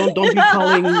hospitals. Yeah, don't be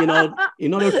calling,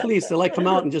 the police. They like come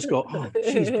out and just go, oh,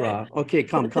 geez, bra. Okay,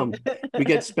 come. We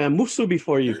get spam musu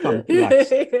before you come.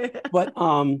 Relax. But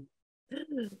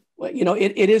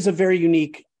it is a very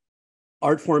unique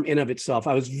art form in of itself.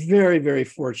 I was very, very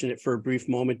fortunate for a brief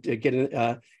moment to get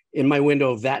in my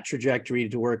window of that trajectory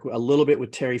to work a little bit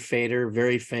with Terry Fader,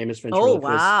 very famous ventriloquist.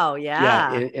 Oh, wow.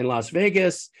 Yeah. In Las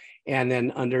Vegas. And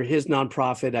then under his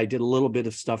nonprofit, I did a little bit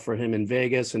of stuff for him in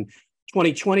Vegas. And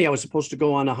 2020, I was supposed to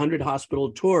go on a 100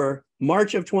 hospital tour,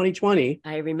 March of 2020.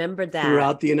 I remembered that.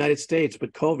 Throughout the United States,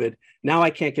 but COVID. Now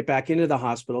I can't get back into the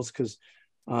hospitals because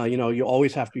you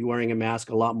always have to be wearing a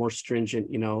mask, a lot more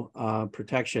stringent,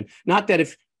 protection. Not that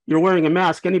if you're wearing a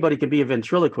mask, anybody can be a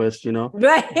ventriloquist,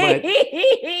 Right.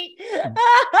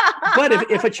 But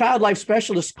if a child life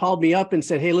specialist called me up and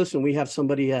said, hey, listen, we have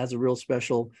somebody who has a real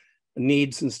special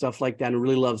needs and stuff like that and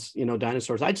really loves,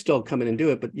 dinosaurs, I'd still come in and do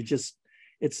it. But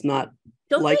it's not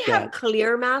Don't like they have that.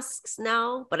 clear masks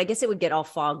now? But I guess it would get all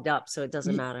fogged up, so it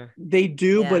doesn't matter. They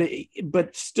do,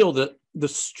 but still the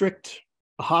strict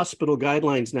hospital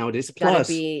guidelines nowadays. Plus,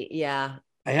 I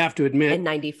have to admit, and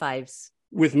 95s.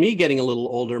 With me getting a little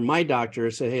older, my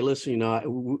doctor said, hey, listen,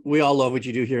 we all love what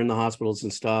you do here in the hospitals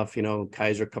and stuff,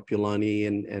 Kaiser Kapulani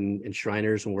and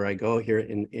Shriners and where I go here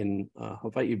in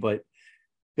Hawaii. But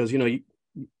because,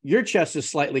 your chest is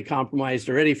slightly compromised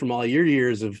already from all your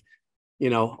years of,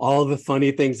 all the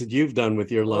funny things that you've done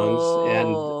with your lungs.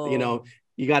 And,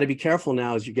 you got to be careful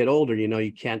now as you get older,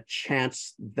 you can't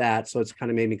chance that. So it's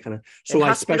kind of made me so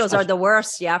hospitals are the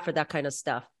worst. Yeah. For that kind of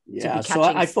stuff. Yeah. So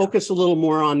I focus a little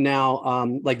more on now,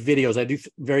 like videos. I do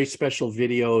very special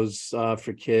videos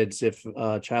for kids. If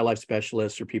child life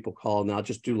specialists or people call, and I'll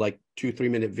just do like 2-3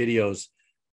 minute videos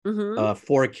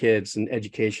for kids and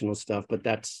educational stuff. But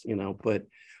that's,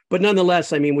 but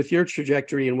nonetheless, I mean, with your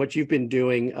trajectory and what you've been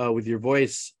doing with your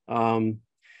voice,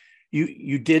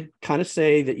 you did kind of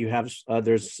say that you have,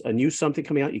 there's a new something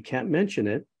coming out. You can't mention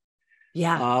it.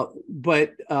 Yeah.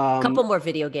 But a couple more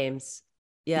video games.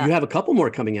 Yeah. You have a couple more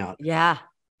coming out. Yeah.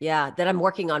 Yeah, that I'm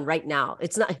working on right now.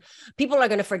 It's not, people are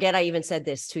going to forget I even said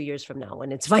this 2 years from now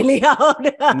when it's finally out.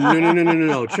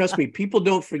 No. Trust me, people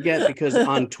don't forget, because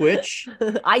on Twitch,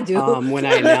 I do. when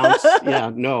I announced,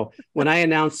 when I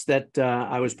announced that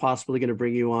I was possibly going to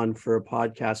bring you on for a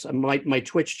podcast, my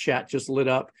Twitch chat just lit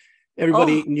up.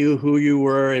 Everybody knew who you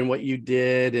were and what you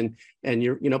did, and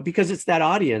you're, because it's that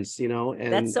audience, and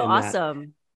That's so and that.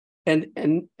 awesome.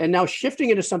 And now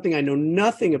shifting into something I know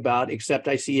nothing about, except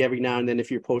I see every now and then if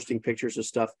you're posting pictures of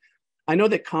stuff. I know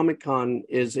that Comic-Con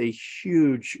is a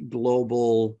huge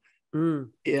global,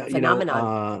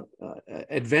 Phenomenon.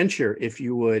 adventure, if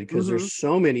you would, because there's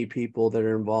so many people that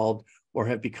are involved or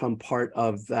have become part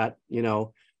of that.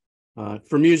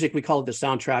 For music, we call it the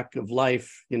soundtrack of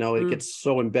life. It gets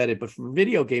so embedded. But for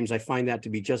video games, I find that to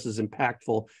be just as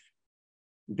impactful,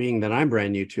 being that I'm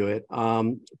brand new to it.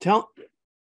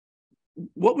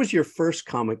 What was your first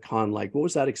Comic-Con like? What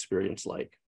was that experience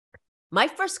like? My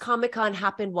first Comic-Con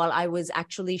happened while I was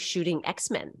actually shooting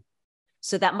X-Men.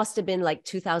 So that must have been like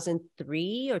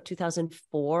 2003 or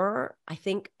 2004. I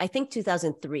think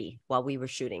 2003 while we were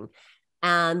shooting.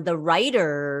 And the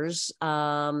writers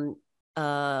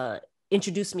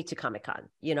introduced me to Comic-Con.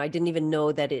 I didn't even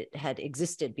know that it had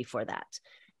existed before that.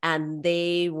 And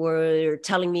they were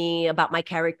telling me about my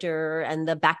character and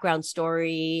the background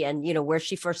story and, where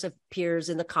she first appears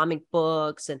in the comic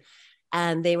books.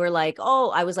 And they were like,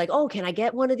 I was like, can I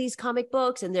get one of these comic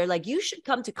books? And they're like, you should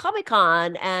come to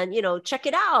Comic-Con and, check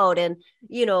it out. And,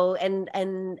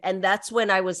 and that's when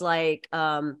I was like,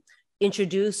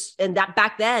 introduced. And that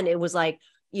back then it was like,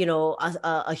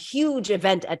 a huge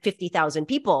event at 50,000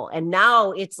 people. And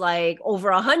now it's like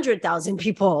over 100,000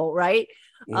 people. Right.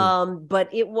 But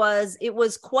it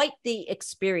was quite the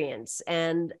experience.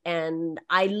 And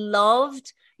I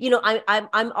loved,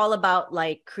 I'm all about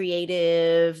like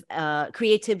creativity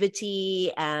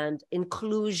and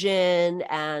inclusion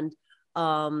and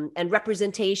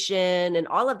representation and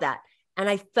all of that. And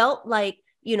I felt like,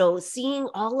 seeing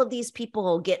all of these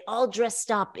people get all dressed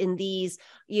up in these,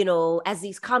 as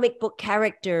these comic book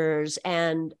characters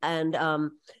and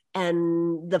the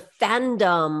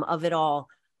fandom of it all,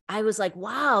 I was like,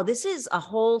 wow, this is a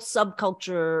whole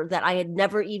subculture that I had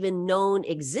never even known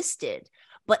existed.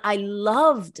 But I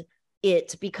loved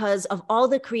it because of all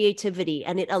the creativity,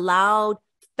 and it allowed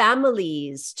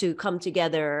families to come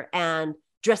together and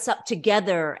dress up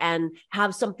together and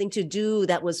have something to do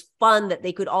that was fun that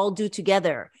they could all do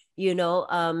together,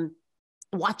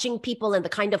 watching people and the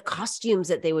kind of costumes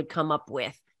that they would come up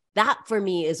with. That for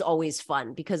me is always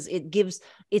fun because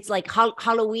it's like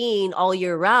Halloween all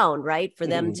year round, right? For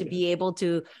them to be able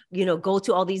to, go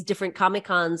to all these different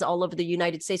Comic-Cons all over the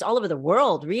United States, all over the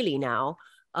world really now,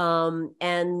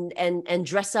 and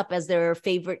dress up as their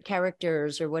favorite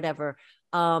characters or whatever.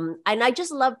 And I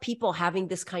just love people having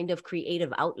this kind of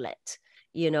creative outlet,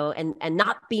 and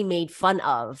not be made fun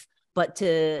of, but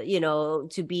to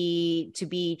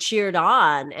be cheered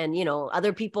on, and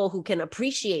other people who can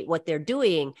appreciate what they're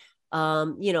doing,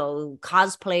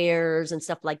 cosplayers and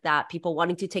stuff like that, people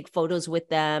wanting to take photos with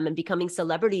them and becoming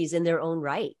celebrities in their own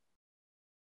right.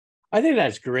 I think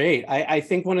that's great. I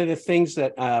think one of the things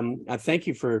that I thank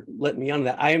you for letting me on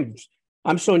that. I'm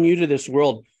so new to this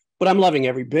world, but I'm loving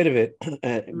every bit of it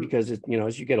because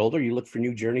as you get older, you look for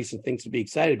new journeys and things to be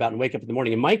excited about and wake up in the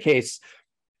morning. In my case,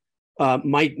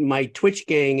 my Twitch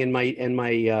gang and my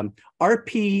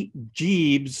RP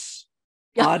Jeebs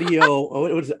audio.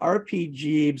 What was it? RP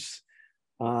Jeebs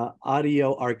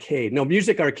audio arcade. No,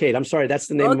 music arcade. I'm sorry, that's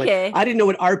the name. Okay. I didn't know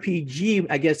what RPG,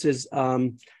 I guess, is.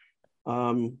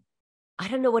 I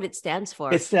don't know what it stands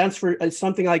for. It stands for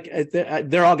something like,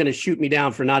 they're all going to shoot me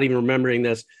down for not even remembering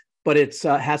this, but it's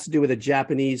has to do with a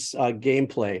Japanese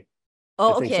gameplay.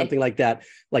 Oh, I think okay. something like that,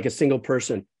 like a single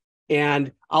person.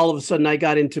 And all of a sudden I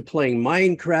got into playing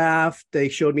Minecraft. They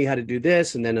showed me how to do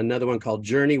this. And then another one called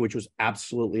Journey, which was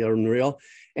absolutely unreal.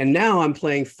 And now I'm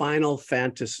playing Final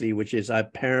Fantasy, which is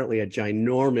apparently a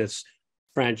ginormous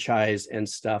franchise and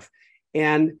stuff.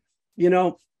 And,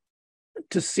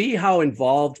 to see how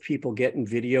involved people get in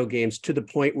video games to the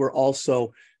point where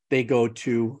also they go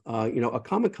to, a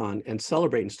Comic-Con and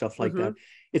celebrate and stuff like that.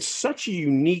 It's such a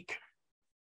unique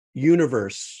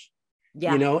universe.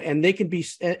 Yeah. And they can be,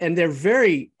 and they're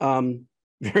very,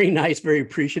 very nice, very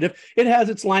appreciative. It has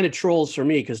its line of trolls for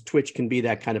me because Twitch can be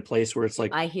that kind of place where it's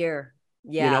like, I hear,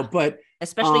 yeah, but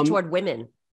especially toward women.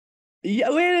 Yeah,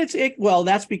 well,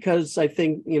 that's because I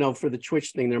think, for the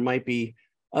Twitch thing, there might be,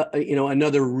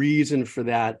 another reason for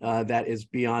that, that is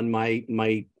beyond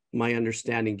my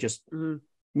understanding. Just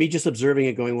me just observing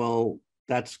it, going, well,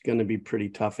 that's going to be pretty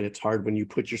tough. And it's hard when you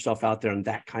put yourself out there on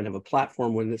that kind of a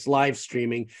platform, when it's live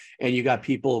streaming and you got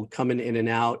people coming in and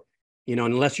out, you know,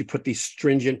 unless you put these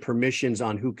stringent permissions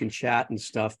on who can chat and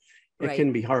stuff, it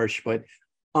can be harsh. But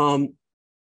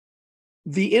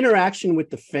the interaction with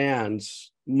the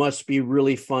fans must be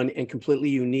really fun and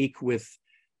completely unique with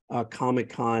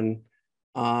Comic-Con.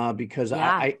 Because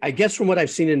I guess from what I've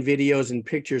seen in videos and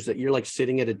pictures that you're like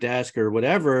sitting at a desk or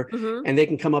whatever, and they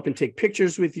can come up and take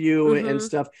pictures with you and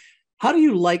stuff. How do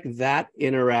you like that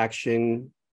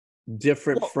interaction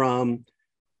different from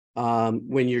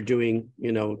when you're doing,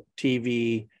 you know,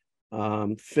 TV,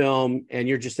 film, and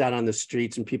you're just out on the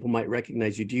streets and people might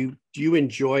recognize you? Do you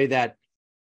enjoy that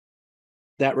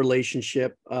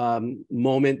relationship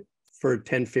moment for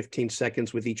 10, 15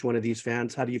 seconds with each one of these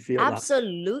fans? How do you feel?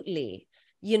 Absolutely.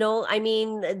 You know, I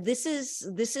mean, this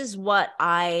is what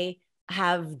I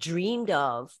have dreamed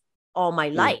of all my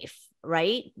life,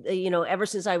 right? You know, ever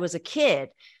since I was a kid.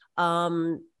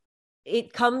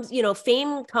 It comes, you know,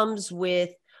 fame comes with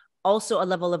also a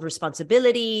level of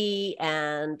responsibility,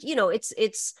 and, you know, it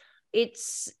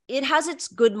has its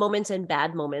good moments and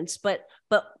bad moments, but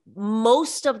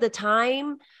most of the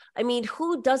time, I mean,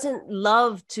 who doesn't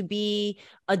love to be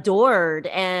adored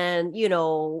and, you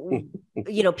know,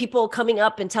 people coming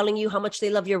up and telling you how much they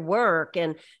love your work.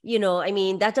 And, you know, I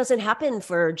mean, that doesn't happen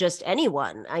for just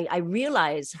anyone. I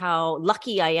realize how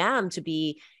lucky I am to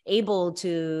be able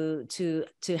to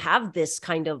have this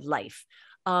kind of life.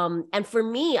 And for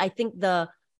me, I think the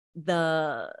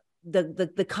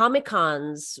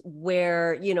Comic-Cons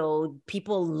where, you know,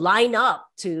 people line up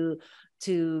to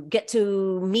get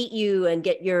to meet you and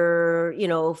get your, you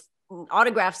know,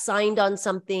 autograph signed on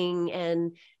something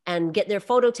and get their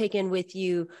photo taken with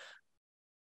you.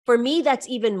 For me, that's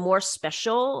even more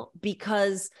special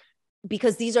because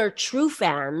these are true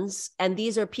fans, and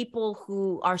these are people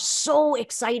who are so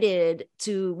excited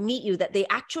to meet you that they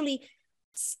actually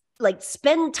like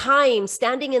spend time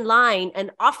standing in line and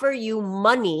offer you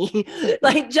money,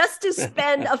 like just to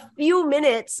spend a few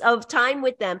minutes of time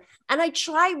with them. And I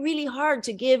try really hard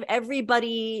to give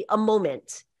everybody a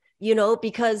moment, you know,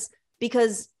 because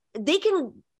anybody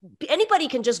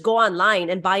can just go online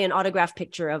and buy an autographed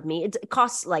picture of me. It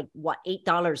costs like what,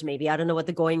 $8 maybe. I don't know what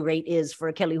the going rate is for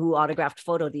a Kelly Hu autographed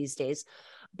photo these days,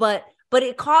 but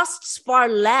it costs far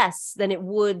less than it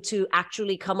would to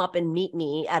actually come up and meet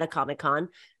me at a Comic-Con.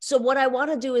 So what I want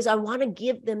to do is I want to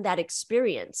give them that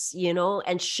experience, you know,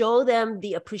 and show them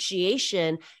the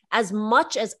appreciation as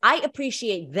much as I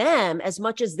appreciate them, as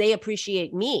much as they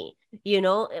appreciate me. You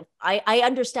know, I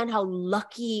understand how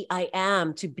lucky I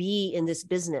am to be in this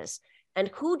business. And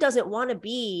who doesn't want to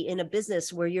be in a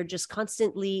business where you're just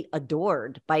constantly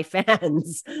adored by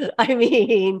fans? I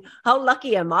mean, how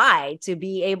lucky am I to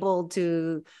be able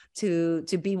to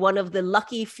be one of the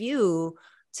lucky few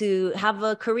to have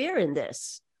a career in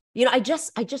this? You know, I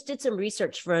just did some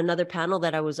research for another panel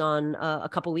that I was on a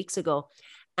couple weeks ago,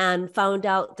 and found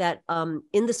out that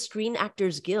in the Screen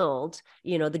Actors Guild,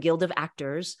 you know, the Guild of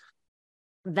Actors,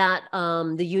 that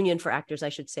the Union for Actors, I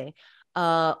should say,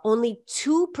 only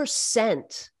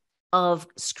 2% of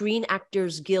Screen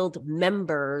Actors Guild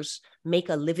members make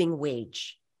a living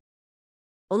wage.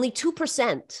 Only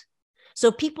 2%. So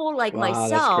people like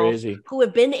myself who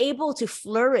have been able to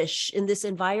flourish in this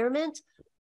environment,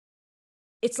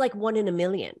 it's like 1 in a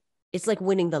million. It's like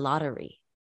winning the lottery.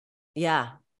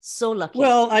 Yeah, so lucky.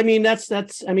 Well, I mean, that's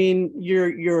I mean,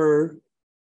 your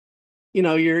you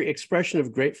know, your expression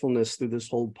of gratefulness through this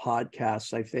whole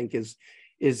podcast, I think is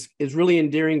really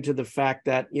endearing to the fact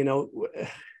that, you know,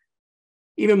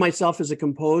 even myself as a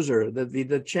composer,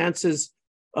 the chances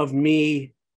of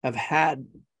me have had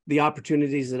the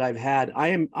opportunities that I've had,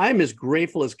 I'm as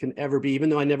grateful as can ever be, even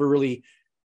though I never really,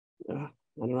 I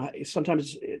don't know,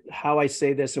 sometimes how I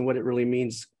say this and what it really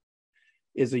means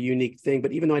is a unique thing.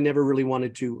 But even though I never really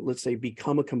wanted to, let's say,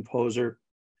 become a composer,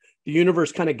 the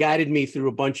universe kind of guided me through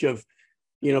a bunch of,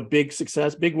 you know, big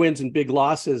success, big wins and big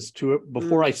losses to it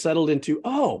before I settled into,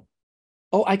 oh,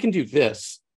 I can do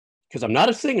this because I'm not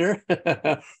a singer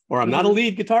or I'm not a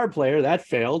lead guitar player. That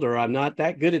failed, or I'm not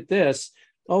that good at this.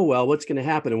 Oh, well, what's going to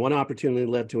happen? And one opportunity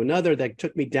led to another that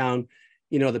took me down,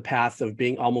 you know, the path of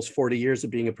being almost 40 years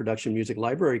of being a production music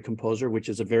library composer, which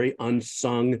is a very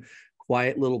unsung,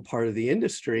 quiet little part of the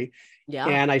industry. Yeah.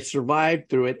 And I survived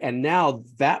through it. And now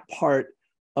that part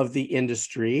of the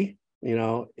industry, you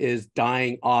know, is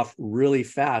dying off really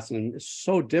fast, and it's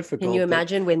so difficult. Can you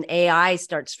imagine when AI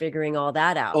starts figuring all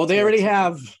that out? Oh, they already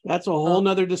have. That's a whole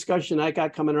nother discussion I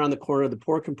got coming around the corner. The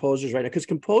poor composers right now, because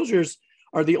composers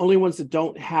are the only ones that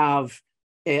don't have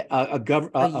a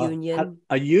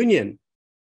union.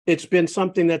 it's been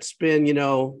something that's been,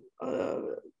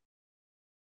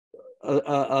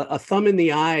 a thumb in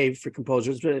the eye for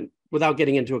composers, but without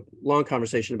getting into a long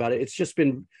conversation about it, it's just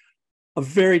been a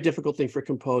very difficult thing for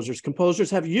composers.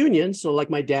 Composers have unions. So like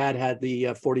my dad had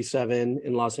the 47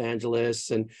 in Los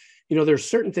Angeles, and, there's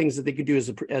certain things that they could do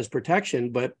as protection,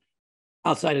 but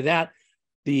outside of that,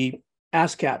 the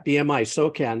ASCAP, BMI,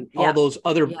 SOCAN, all those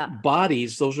other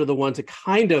bodies, those are the ones that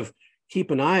kind of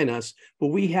keep an eye on us, but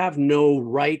we have no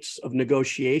rights of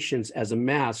negotiations as a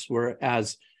mass,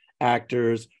 whereas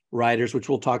actors, writers, which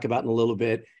we'll talk about in a little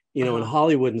bit, in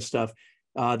Hollywood and stuff,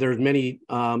 there's many,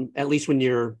 at least when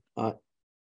you're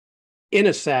in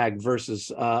a SAG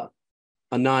versus a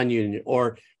non-union,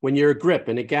 or when you're a grip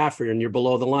and a gaffer and you're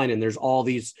below the line, and there's all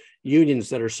these unions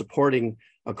that are supporting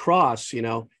across, and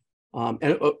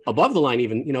above the line,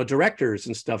 even, directors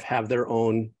and stuff have their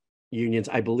own unions,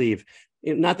 I believe.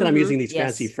 Not that I'm using these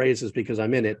fancy phrases because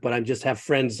I'm in it, but I just have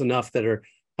friends enough that are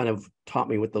kind of taught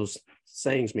me what those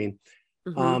sayings mean.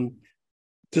 To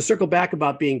circle back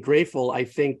about being grateful, I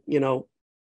think, you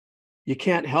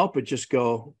can't help but just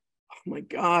go, oh my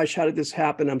gosh, how did this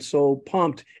happen? I'm so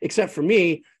pumped. Except for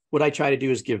me, what I try to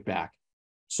do is give back.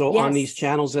 So on these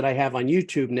channels that I have on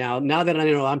YouTube now that I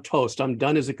know I'm toast, I'm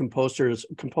done as a composer,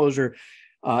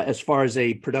 as far as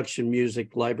a production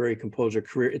music library composer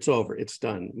career, it's over, it's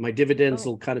done. My dividends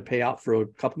will kind of pay out for a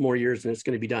couple more years and it's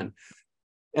going to be done.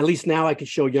 At least now I can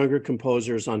show younger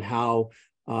composers on how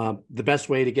the best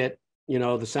way to get,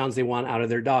 the sounds they want out of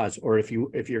their DAWs. Or if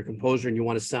you're a composer and you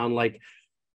want to sound like,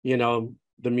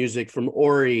 the music from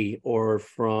Ori or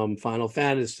from Final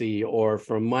Fantasy or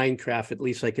from Minecraft, at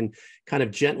least I can kind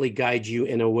of gently guide you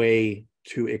in a way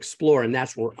to explore. And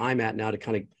that's where I'm at now, to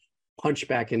kind of punch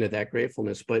back into that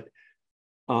gratefulness. But,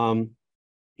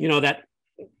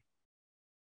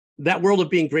 that world of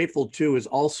being grateful too is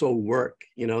also work.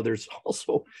 There's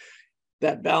also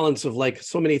that balance of like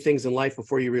so many things in life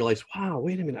before you realize, wow,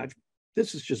 wait a minute,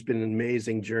 this has just been an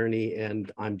amazing journey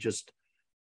and I'm just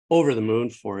over the moon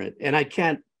for it. And I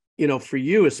can't, for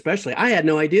you especially, I had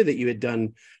no idea that you had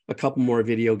done a couple more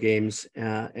video games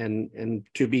and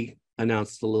to be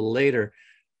announced a little later.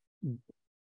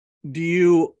 Do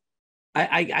you,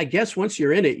 I guess once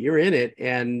you're in it,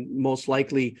 and most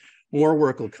likely more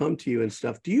work will come to you and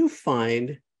stuff. Do you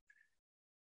find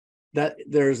that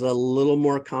there's a little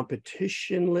more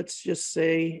competition, let's just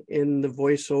say, in the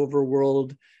voiceover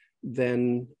world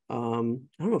than, I don't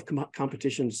know if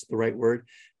competition's the right word,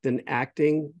 than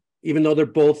acting, even though they're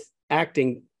both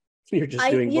acting, you're just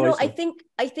doing voiceover.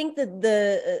 I think that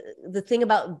the thing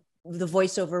about the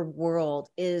voiceover world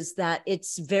is that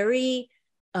it's very,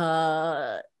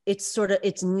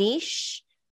 it's niche,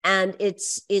 and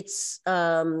it's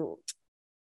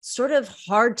sort of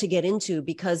hard to get into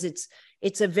because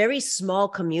it's a very small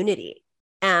community,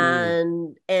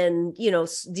 and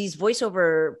these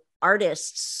voiceover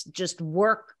artists just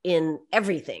work in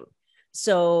everything.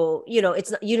 So, it's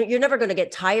not, you're never going to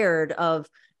get tired of,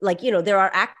 like, there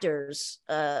are actors,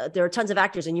 there are tons of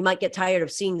actors, and you might get tired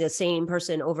of seeing the same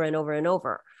person over and over and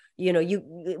over.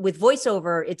 With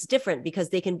voiceover, it's different because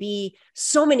they can be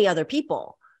so many other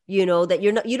people, that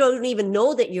you don't even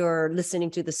know that you're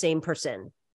listening to the same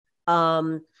person.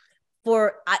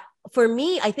 For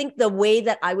me, I think the way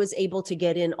that I was able to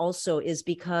get in also is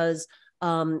because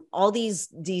all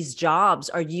these jobs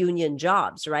are union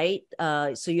jobs, right?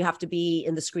 So you have to be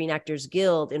in the Screen Actors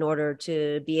Guild in order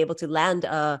to be able to land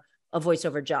a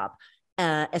voiceover job,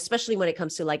 especially when it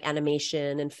comes to like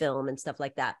animation and film and stuff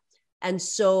like that. And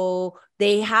so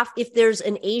if there's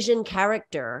an Asian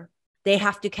character, they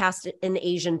have to cast an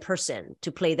Asian person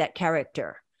to play that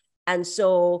character. And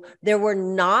so there were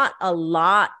not a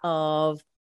lot of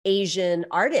Asian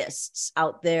artists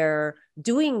out there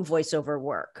doing voiceover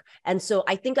work. And so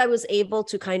I think I was able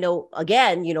to kind of,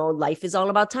 again, life is all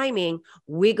about timing,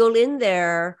 wiggle in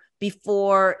there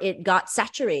before it got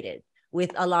saturated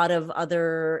with a lot of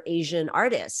other Asian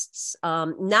artists.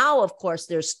 Now, of course,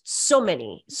 there's so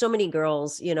many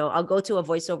girls, I'll go to a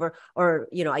voiceover, or,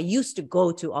 I used to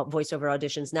go to voiceover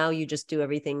auditions. Now you just do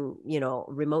everything,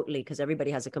 remotely because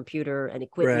everybody has a computer and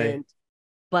equipment.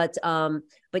 Right.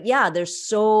 But yeah, there's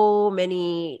so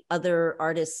many other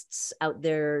artists out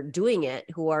there doing it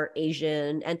who are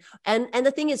Asian. And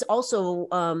the thing is also,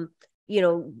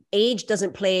 age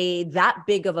doesn't play that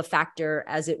big of a factor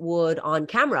as it would on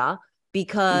camera,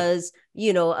 because,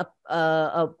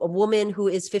 a woman who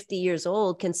is 50 years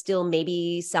old can still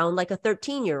maybe sound like a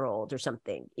 13-year-old or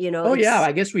something, Oh yeah,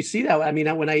 I guess we see that. I mean,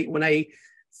 when I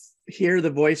hear the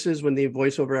voices, when the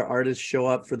voiceover artists show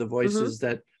up for the voices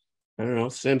that, I don't know,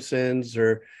 Simpsons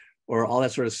or or all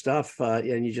that sort of stuff.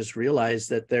 And you just realize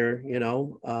that they're,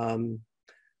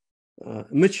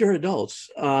 mature adults.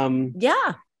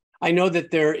 Yeah. I know that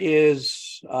there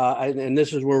is, and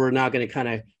this is where we're now going to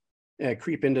kind of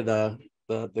creep into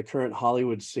the current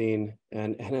Hollywood scene,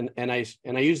 and I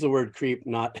use the word creep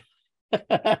not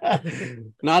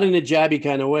not in a jabby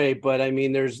kind of way, but I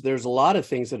mean there's a lot of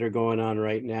things that are going on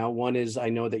right now. One is, I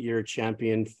know that you're a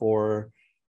champion for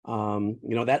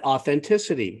that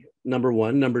authenticity, number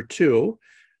one. Number two,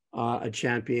 a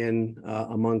champion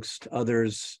amongst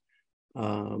others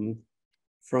from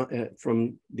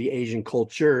the Asian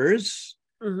cultures,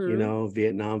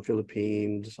 Vietnam,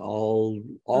 Philippines, all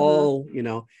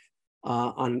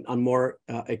on more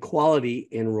equality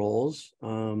in roles.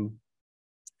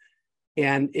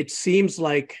 And it seems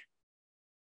like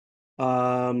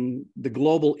the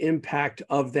global impact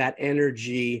of that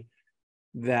energy,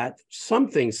 that some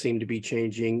things seem to be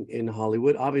changing in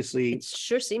Hollywood. Obviously, it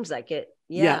sure seems like it.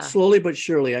 Yeah, slowly but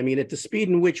surely. I mean, at the speed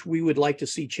in which we would like to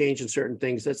see change in certain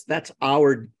things, that's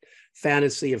our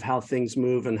fantasy of how things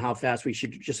move and how fast we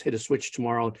should just hit a switch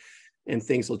tomorrow and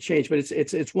things will change. But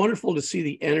it's wonderful to see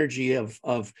the energy of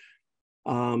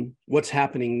what's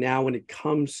happening now when it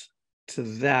comes to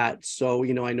that. So,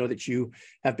 I know that you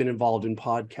have been involved in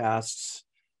podcasts,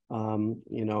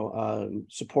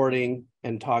 supporting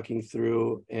and talking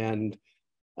through and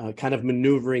kind of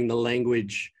maneuvering the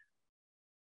language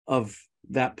of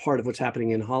that part of what's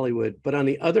happening in Hollywood. But on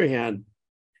the other hand,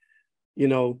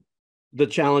 the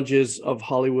challenges of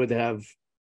Hollywood have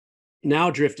now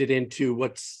drifted into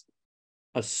what's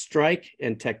a strike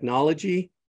and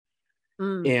technology.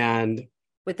 And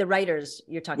with the writers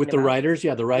you're talking with about. the writers,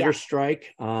 the writer's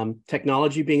strike,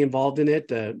 technology being involved in it.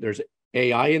 There's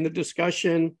AI in the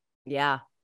discussion. Yeah.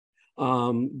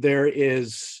 There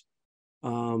is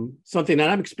something that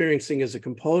I'm experiencing as a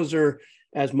composer.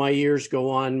 As my years go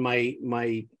on,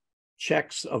 my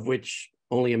checks, of which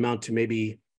only amount to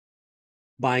maybe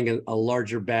buying a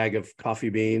larger bag of coffee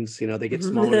beans, they get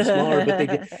smaller and smaller,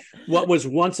 but what was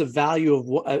once a value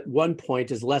of at one point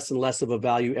is less and less of a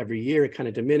value every year. It kind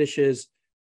of diminishes.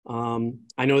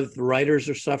 I know that the writers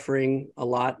are suffering a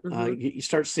lot. You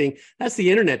start seeing, that's the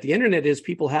internet. The internet is,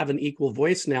 people have an equal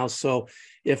voice now. So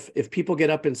if people get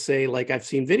up and say, like, I've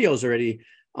seen videos already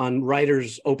on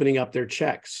writers opening up their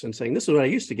checks and saying, this is what I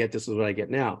used to get, this is what I get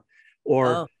now.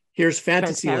 Or here's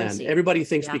Fantasyland. Everybody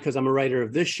thinks because I'm a writer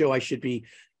of this show, I should be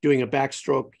doing a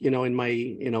backstroke, in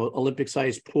my,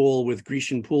 Olympic-sized pool with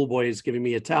Grecian pool boys giving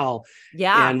me a towel.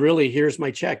 Yeah. And really, here's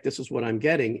my check. This is what I'm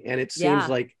getting. And it seems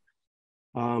like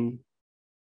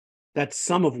that's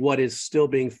some of what is still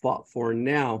being fought for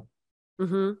now.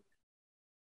 In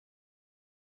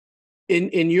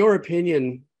your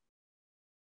opinion,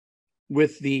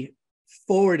 with the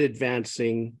forward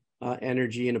advancing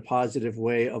energy in a positive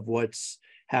way of what's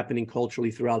happening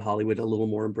culturally throughout Hollywood, a little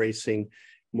more embracing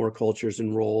more cultures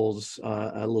and roles,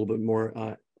 a little bit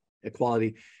more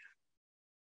equality.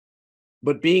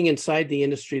 But being inside the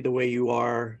industry the way you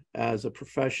are as a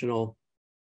professional,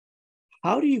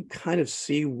 how do you kind of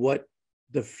see what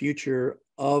the future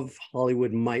of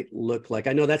Hollywood might look like?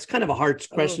 I know that's kind of a hard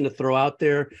question to throw out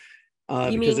there.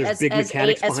 You because mean there's big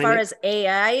mechanics as behind far it. as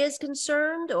AI is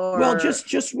concerned, or well,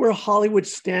 just where Hollywood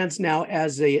stands now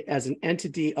as an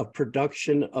entity of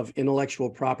production of intellectual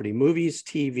property, movies,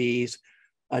 TV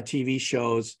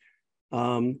shows.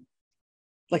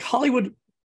 Like, Hollywood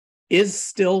is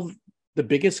still the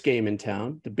biggest game in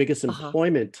town, the biggest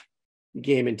employment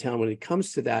game in town when it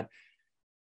comes to that.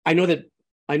 I know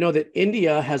that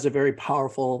India has a very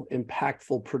powerful,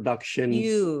 impactful production.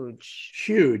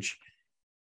 Huge.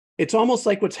 It's almost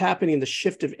like what's happening, the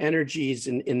shift of energies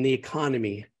in the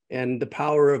economy and the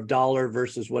power of dollar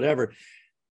versus whatever.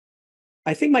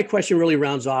 I think my question really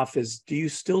rounds off is, do you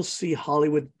still see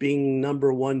Hollywood being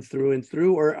number one through and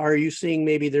through, or are you seeing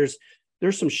maybe there's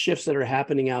some shifts that are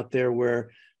happening out there where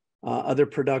other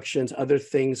productions, other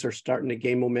things are starting to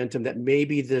gain momentum, that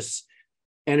maybe this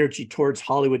energy towards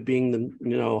Hollywood being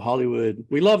the, Hollywood,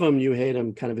 we love them, you hate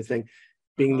them kind of a thing,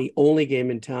 being the only game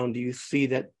in town? Do you see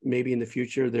that maybe in the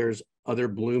future there's other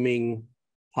blooming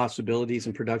possibilities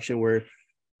in production where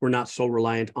we're not so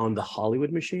reliant on the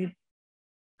Hollywood machine?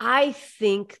 I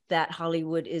think that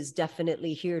Hollywood is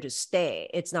definitely here to stay.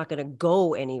 It's not going to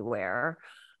go anywhere.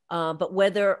 But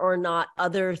whether or not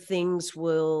other things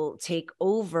will take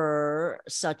over,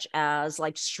 such as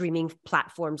like streaming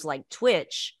platforms like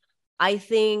Twitch, I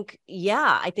think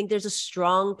there's a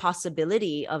strong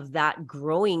possibility of that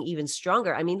growing even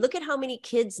stronger. I mean, look at how many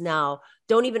kids now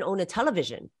don't even own a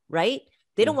television, right?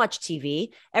 They don't watch TV.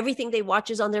 Everything they watch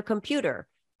is on their computer.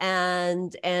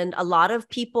 and a lot of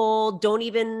people don't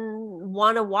even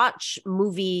want to watch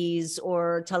movies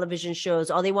or television shows.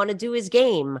 All they want to do is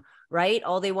game, right?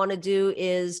 All they want to do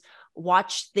is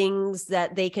watch things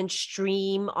that they can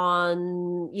stream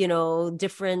on,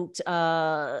 different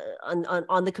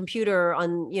on the computer,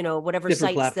 on, whatever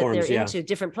Different sites that they're platforms, yeah. into,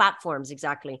 different platforms.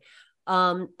 Exactly.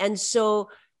 And so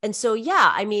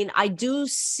yeah, I mean, I do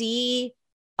see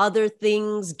other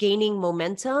things gaining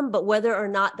momentum, but whether or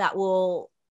not that will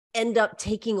end up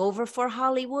taking over for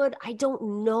Hollywood, I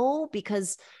don't know,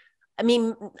 because I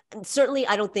mean, certainly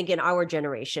I don't think in our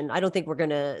generation, I don't think we're going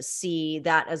to see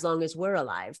that as long as we're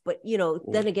alive. But,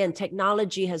 then again,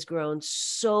 technology has grown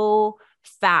so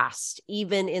fast,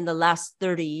 even in the last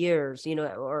 30 years,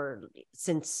 or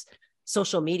since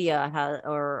social media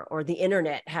or the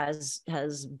internet has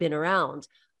been around.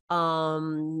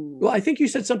 Well, I think you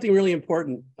said something really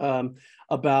important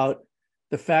about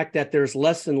the fact that there's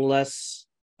less and less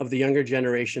of the younger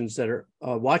generations that are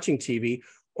watching TV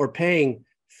or paying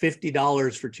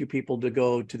 $50 for two people to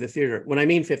go to the theater. When I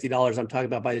mean $50, I'm talking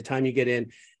about by the time you get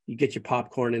in, you get your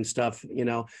popcorn and stuff,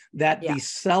 that the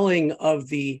selling of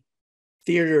the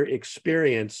theater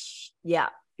experience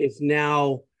is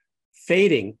now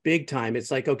fading big time.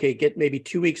 It's like, okay, get maybe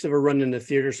 2 weeks of a run in the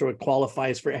theater so it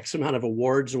qualifies for X amount of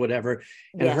awards or whatever,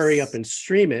 and hurry up and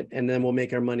stream it, and then we'll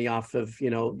make our money off of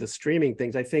the streaming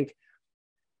things. I think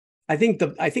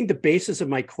the basis of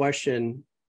my question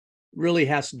really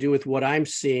has to do with what I'm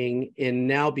seeing in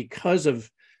now, because of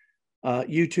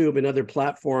YouTube and other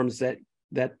platforms,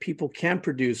 that people can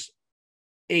produce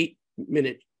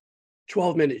 8-minute,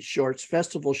 12-minute shorts,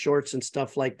 festival shorts and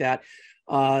stuff like that,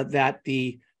 that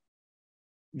the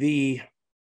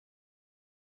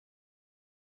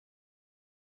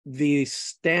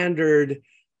standard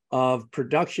of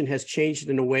production has changed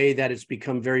in a way that it's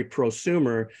become very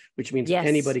prosumer, which means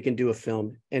anybody can do a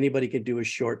film, anybody can do a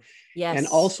short. Yes. And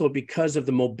also because of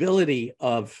the mobility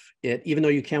of it, even though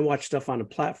you can watch stuff on a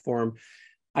platform,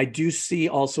 I do see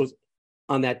also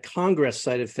on that Congress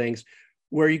side of things,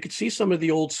 where you could see some of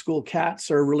the old school cats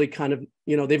are really kind of,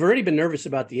 they've already been nervous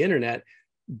about the internet,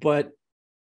 but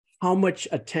how much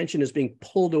attention is being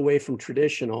pulled away from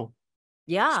traditional,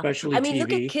 especially I mean, TV.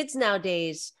 Look at kids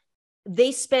nowadays.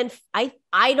 They spend, I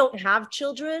don't have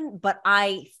children, but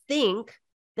I think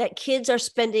that kids are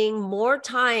spending more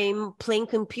time playing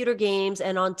computer games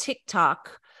and on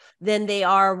TikTok than they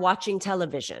are watching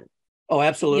television. Oh,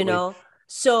 absolutely.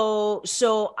 So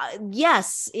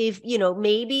yes, if,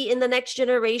 maybe in the next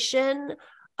generation,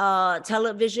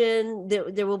 television,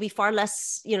 there will be far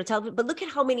less, television, but look at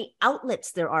how many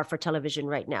outlets there are for television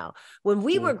right now. When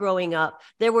we were growing up,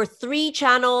 there were 3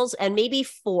 channels and maybe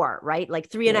 4, right?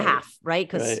 Like 3 and a half, right?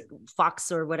 Because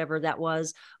Fox or whatever that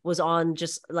was on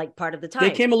just like part of the time.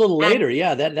 They came a little later.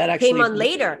 That actually came on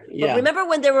later. But remember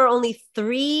when there were only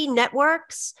 3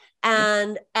 networks,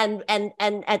 and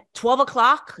at 12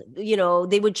 o'clock,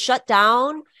 they would shut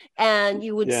down, and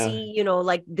you would see,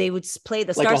 like they would play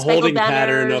the Star Spangled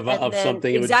Banner of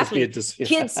something. Exactly. It would just be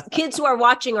kids who are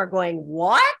watching are going,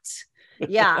 what?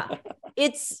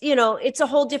 It's a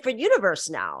whole different universe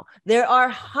now. There are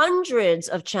hundreds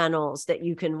of channels that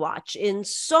you can watch in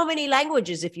so many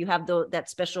languages. If you have that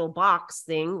special box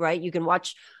thing, right? You can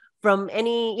watch from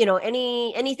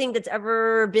anything that's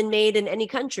ever been made in any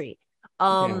country.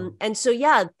 And so,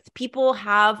 people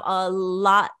have a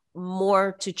lot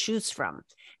more to choose from.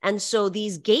 And so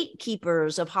these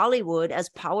gatekeepers of Hollywood, as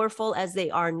powerful as they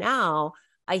are now,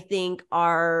 I think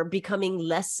are becoming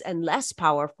less and less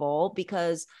powerful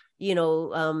because,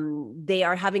 they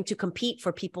are having to compete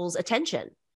for people's attention.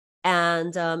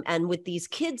 And with these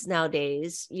kids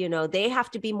nowadays, they have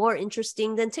to be more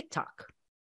interesting than TikTok.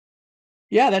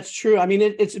 Yeah, that's true. I mean,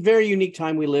 it's a very unique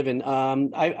time we live in.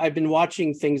 I've been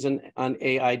watching things on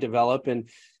AI develop, and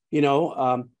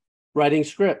writing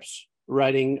scripts,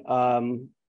 writing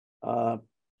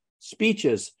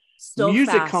speeches,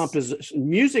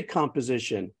 music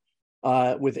composition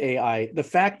with AI. The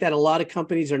fact that a lot of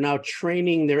companies are now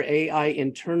training their AI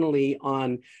internally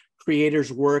on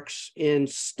creators' works in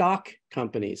stock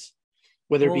companies,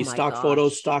 whether it be stock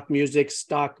photos, stock music,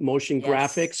 stock motion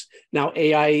graphics. Now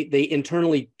AI, they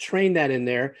internally train that in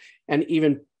there and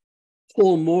even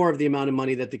pull more of the amount of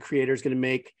money that the creator is going to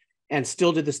make. And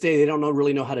still to this day, they don't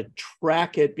really know how to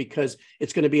track it because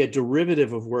it's going to be a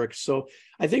derivative of work. So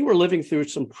I think we're living through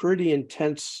some pretty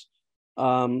intense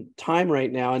time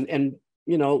right now. And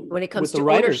when it comes to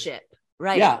writers, ownership,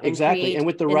 right? Yeah, exactly. And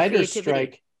with the writers'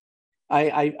 strike,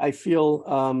 I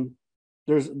feel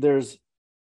there's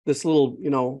this little,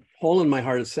 hole in my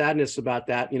heart of sadness about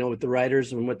that, with the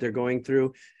writers and what they're going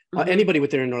through. Anybody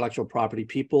with their intellectual property,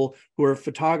 people who are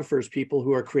photographers, people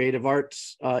who are creative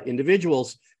arts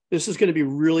individuals, this is going to be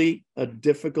really a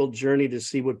difficult journey to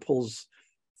see what pulls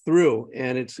through.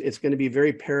 And it's going to be a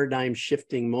very paradigm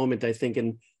shifting moment, I think,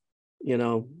 in,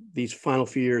 these final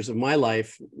few years of my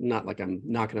life. Not like I'm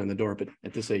knocking on the door, but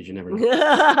at this age, you never know.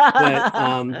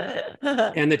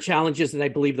 And the challenges that I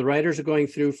believe the writers are going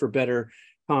through for better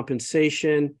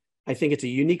compensation. I think it's a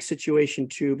unique situation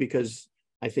too, because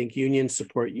I think unions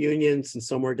support unions, and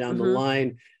somewhere down the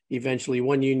line, eventually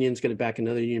one union is going to back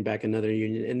another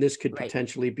union. And this could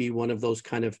potentially be one of those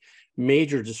kind of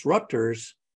major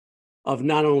disruptors of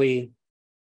not only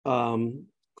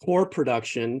core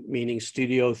production, meaning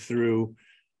studio through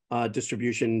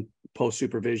distribution, post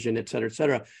supervision, et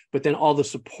cetera, but then all the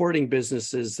supporting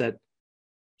businesses that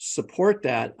support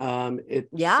that. I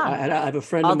have a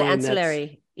friend all of the mine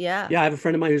ancillary. I have a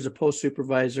friend of mine who's a post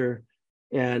supervisor,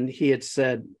 and he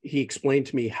explained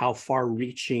to me how far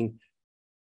reaching,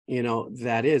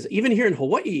 that is. Even here in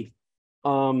Hawaii,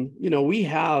 we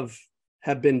have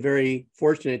been very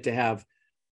fortunate to have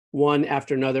one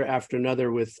after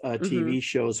another with TV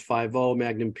shows, 5-0,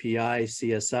 Magnum PI,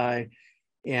 CSI.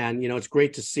 And, it's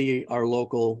great to see our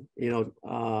local,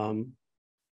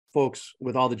 folks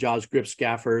with all the jobs, grip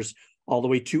scaffers, all the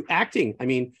way to acting. I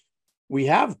mean, we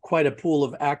have quite a pool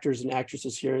of actors and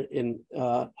actresses here in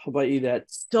Hawaii that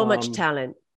so much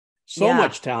talent.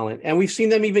 Much talent. And we've seen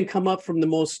them even come up from the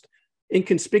most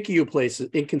inconspicuous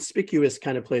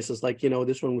kind of places. Like,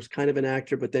 this one was kind of an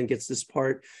actor, but then gets this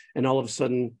part, and all of a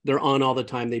sudden they're on all the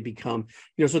time. They become,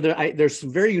 so there's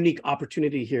some very unique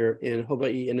opportunity here in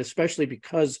Hawaii, and especially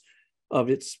because of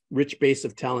its rich base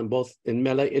of talent, both in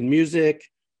music,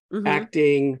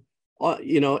 acting,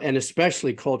 and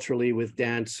especially culturally with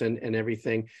dance and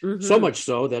everything. So much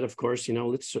so that, of course,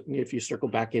 if you circle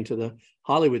back into the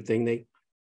Hollywood thing, they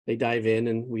dive in,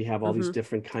 and we have all these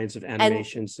different kinds of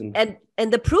animations. And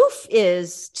the proof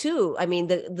is too, I mean,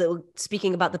 the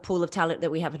speaking about the pool of talent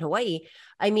that we have in Hawaii,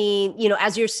 I mean,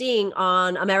 as you're seeing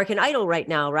on American Idol right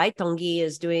now, right? Tongi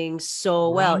is doing so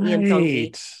well. Ian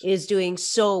Tongi is doing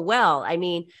so well. I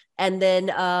mean, and then,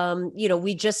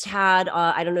 we just had,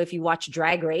 I don't know if you watch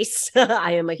Drag Race.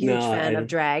 I am a huge fan of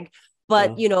drag,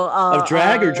 but, of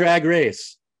drag or Drag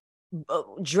Race?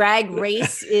 Drag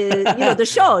Race is, the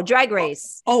show Drag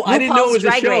Race. Oh, I didn't know it was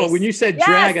a show. Race. When you said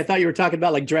drag, I thought you were talking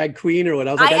about like drag queen or what.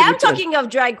 I was like, I am talking of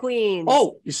drag queens.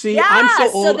 Oh, you see, I'm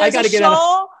so old. I got to get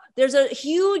out. There's a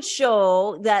huge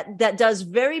show that does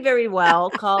very, very well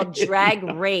called Drag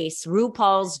Race,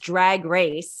 RuPaul's Drag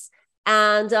Race.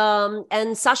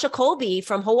 And Sasha Colby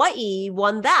from Hawaii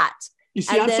won that. You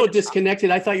see, I'm so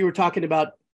disconnected. I thought you were talking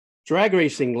about drag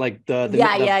racing, like the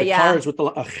cars with the.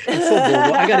 I'm so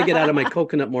bored. I got to get out of my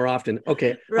coconut more often.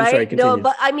 Okay, right? I'm sorry. Continue. No,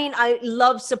 but I mean, I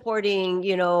love supporting,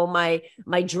 my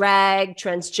drag,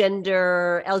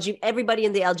 transgender, everybody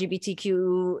in the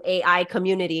LGBTQAI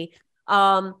community.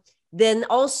 Then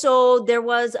also there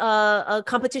was a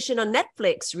competition on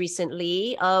Netflix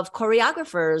recently of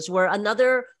choreographers, where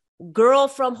another girl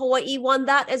from Hawaii won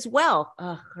that as well.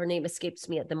 Her name escapes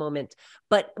me at the moment,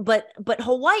 but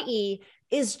Hawaii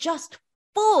is just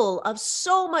full of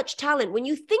so much talent. When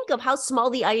you think of how small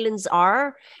the islands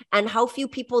are and how few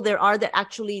people there are that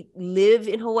actually live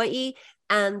in Hawaii,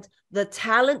 and the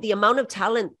talent, the amount of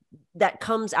talent that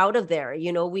comes out of there,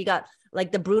 we got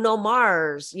like the Bruno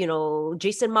Mars,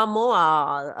 Jason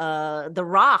Momoa, The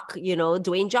Rock,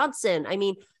 Dwayne Johnson. I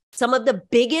mean, some of the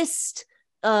biggest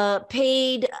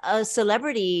paid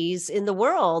celebrities in the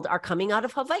world are coming out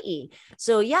of Hawaii.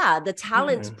 So the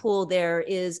talent pool there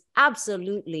is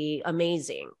absolutely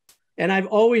amazing. And I've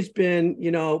always been,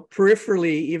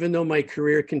 peripherally, even though my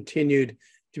career continued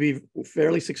to be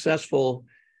fairly successful,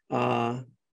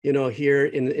 here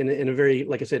in a very,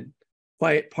 like I said,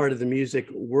 quiet part of the music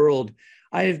world,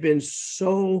 I have been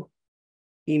so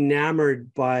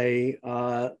enamored by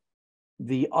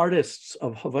the artists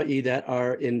of Hawaii that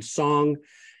are in song,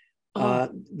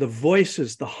 the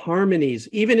voices, the harmonies,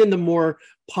 even in the more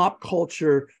pop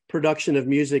culture production of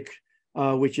music,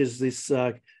 which is this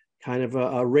kind of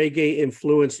a reggae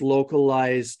influenced,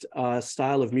 localized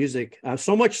style of music.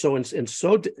 So much so, and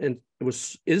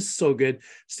is so good.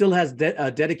 Still has a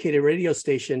dedicated radio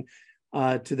station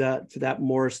to that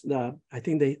more. I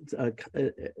think they.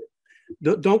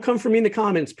 Don't come for me in the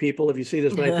comments, people, if you see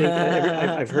this, but I think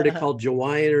I've heard it called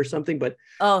Jawaiian or something, but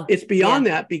it's beyond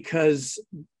that, because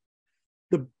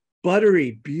the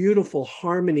buttery, beautiful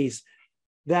harmonies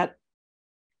that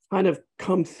kind of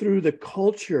come through the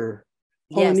culture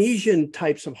Polynesian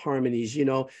types of harmonies, you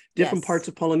know, different Yes. parts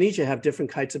of Polynesia have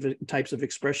different types of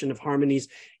expression of harmonies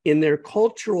in their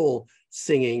cultural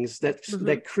singings that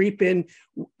that creep in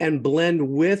and blend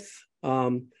with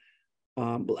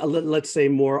let's say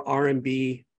more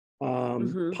R&B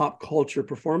pop culture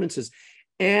performances,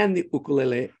 and the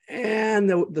ukulele and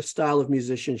the style of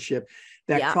musicianship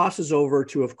that crosses over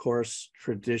to, of course,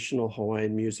 traditional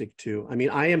Hawaiian music too. I mean,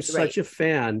 I am such a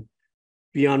fan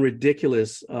beyond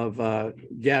ridiculous of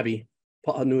Gabi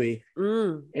Pa'anui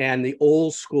and the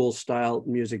old school style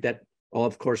music that,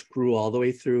 of course, grew all the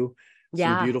way through.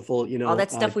 Some beautiful, you know, all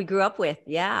that stuff we grew up with.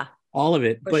 Yeah, all of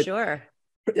it. For sure.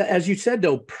 As you said,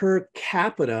 though, per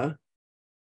capita,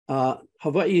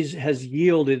 Hawaii has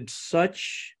yielded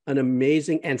such an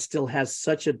amazing and still has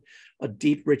such a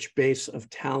deep, rich base of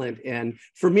talent. And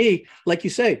for me, like you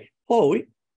say, we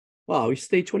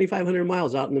stay 2,500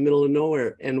 miles out in the middle of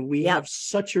nowhere, and we have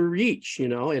such a reach, you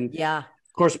know. And of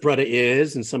course, Breda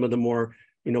is, and some of the more,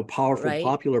 you know, powerful,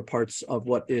 popular parts of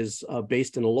what is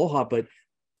based in Aloha, but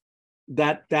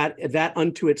that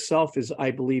unto itself is,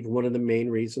 I believe, one of the main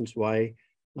reasons why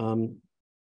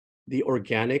the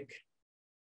organic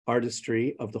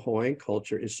artistry of the Hawaiian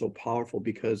culture is so powerful,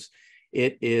 because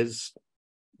it is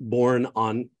born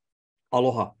on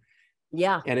aloha.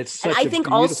 Yeah. And it's such I think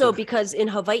also because in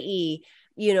Hawaii,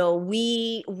 you know,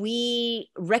 we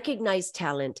recognize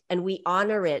talent and we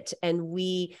honor it, and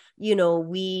we, you know,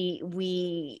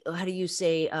 we how do you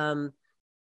say,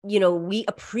 you know, we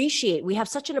have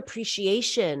such an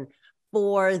appreciation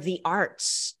for the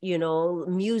arts, you know,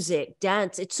 music,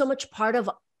 dance. It's so much part of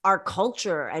our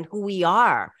culture and who we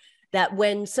are, that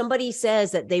when somebody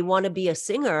says that they want to be a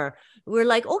singer, we're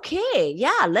like, okay,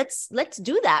 yeah, let's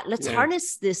do that. Let's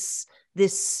harness this,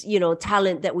 you know,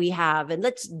 talent that we have, and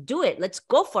let's do it. Let's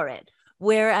go for it.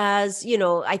 Whereas, you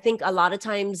know, I think a lot of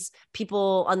times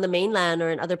people on the mainland or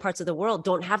in other parts of the world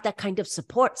don't have that kind of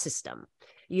support system.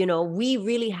 You know, we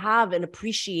really have an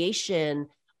appreciation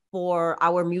for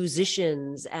our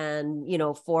musicians and, you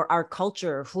know, for our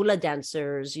culture, hula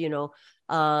dancers, you know,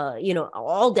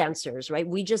 all dancers, right?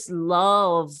 We just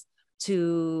love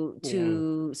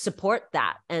to support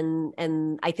that.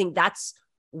 And I think that's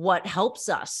what helps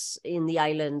us in the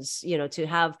islands, you know, to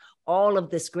have all of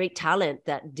this great talent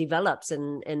that develops,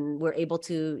 and we're able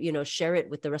to, you know, share it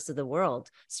with the rest of the world,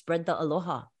 spread the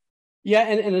aloha. Yeah,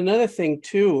 and another thing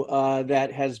too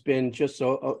that has been just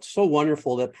so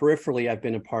wonderful, that peripherally I've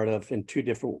been a part of in two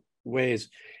different ways,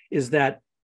 is that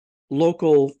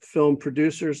local film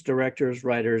producers, directors,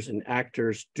 writers, and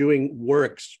actors doing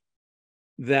works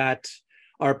that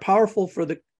are powerful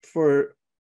for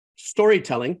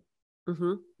storytelling,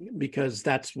 because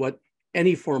that's what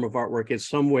any form of artwork is,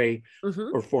 some way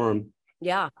or form.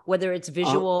 Yeah, whether it's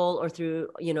visual or through,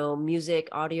 you know, music,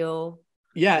 audio.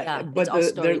 Yeah, but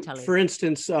for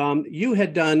instance, you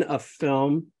had done a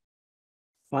film,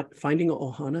 Finding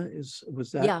Ohana,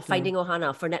 was that? Yeah, Finding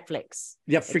Ohana for Netflix.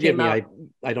 Yeah, forgive me, I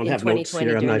don't have notes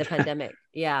here. During the pandemic.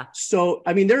 Yeah. So,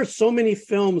 I mean, there are so many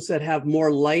films that have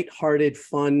more lighthearted,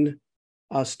 fun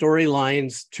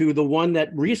storylines, to the one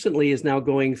that recently is now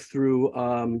going through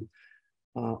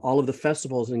all of the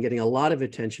festivals and getting a lot of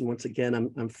attention. Once again,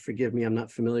 forgive me, I'm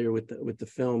not familiar with the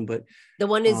film, but the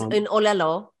one is in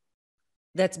Olelo.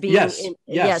 That's being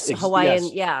Hawaiian.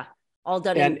 Yeah. All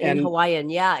done in Hawaiian.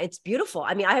 Yeah. It's beautiful.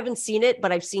 I mean, I haven't seen it,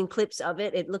 but I've seen clips of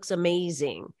it. It looks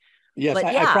amazing. Yes.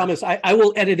 I promise I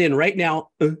will edit in right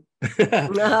now what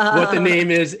the name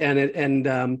is.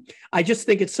 And I just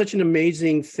think it's such an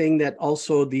amazing thing that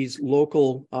also these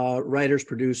local writers,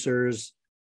 producers,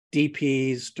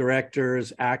 DPs,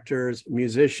 directors, actors,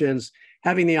 musicians,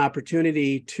 having the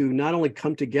opportunity to not only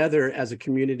come together as a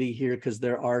community here, because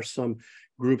there are some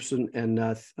groups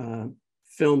and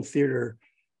film theater,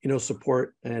 you know,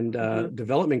 support and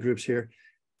development groups here,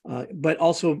 but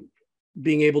also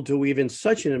being able to weave in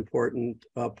such an important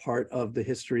part of the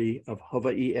history of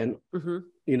Hawaii and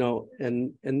you know,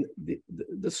 and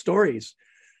the stories,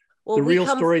 the real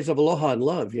stories of aloha and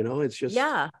love. You know, it's just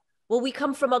Well, we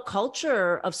come from a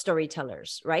culture of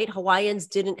storytellers, right? Hawaiians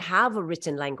didn't have a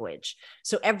written language.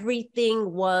 So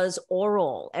everything was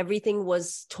oral. Everything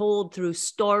was told through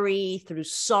story, through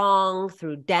song,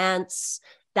 through dance.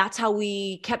 That's how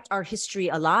we kept our history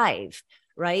alive,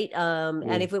 right?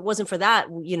 And if it wasn't for that,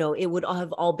 you know, it would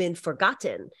have all been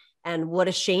forgotten. And what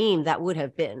a shame that would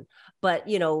have been. But,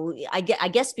 you know, I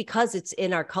guess because it's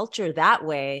in our culture that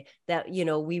way, that, you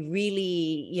know, we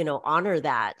really, you know, honor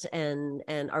that and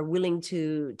are willing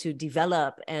to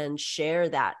develop and share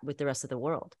that with the rest of the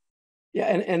world. Yeah.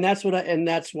 And that's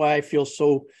why I feel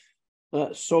so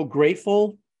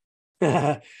grateful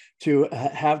to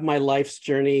have my life's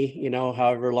journey, you know,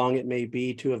 however long it may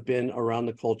be, to have been around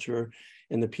the culture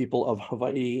and the people of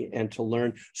Hawaii, and to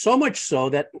learn so much so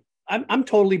that I'm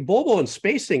totally bobo and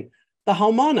spacing the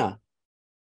haumana.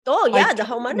 Oh yeah, the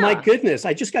haumana. My goodness,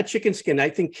 I just got chicken skin. I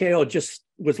think Keo just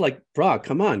was like, "Bro,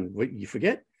 come on, what, you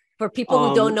forget?" For people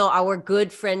who don't know, our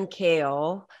good friend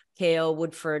Keo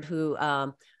Woodford, who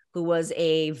was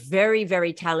a very,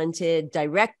 very talented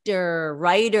director,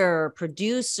 writer,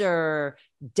 producer,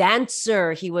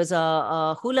 dancer. He was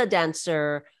a hula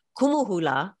dancer, kumu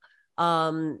hula,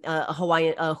 a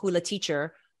Hawaiian hula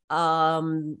teacher.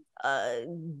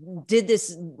 Did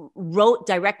this, wrote,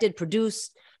 directed,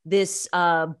 produced this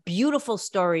beautiful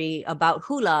story about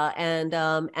hula,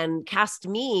 and cast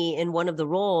me in one of the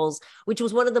roles, which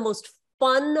was one of the most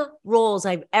fun roles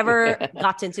I've ever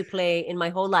gotten to play in my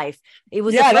whole life. It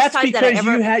was the first time that I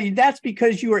ever... That's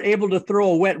because you were able to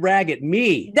throw a wet rag at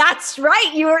me. That's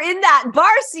right. You were in that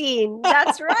bar scene.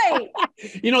 That's right.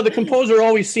 You know, the composer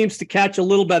always seems to catch a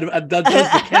little bit of does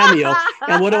the cameo.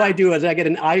 And what do? Is I get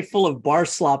an eye full of bar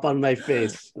slop on my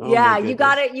face. Oh, yeah, you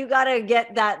gotta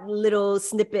get that little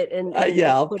snippet and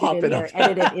yeah, I'll pop it up,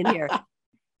 edit it in here.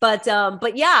 But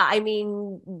yeah, I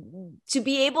mean, to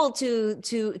be able to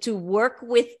work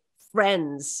with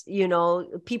friends, you know,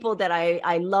 people that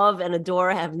I love and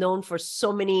adore, have known for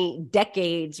so many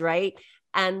decades, right?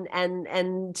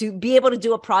 And to be able to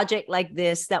do a project like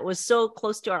this that was so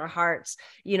close to our hearts,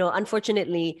 you know,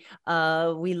 unfortunately,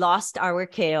 we lost our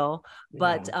Keo,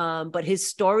 but his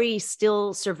story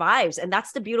still survives. And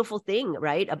that's the beautiful thing,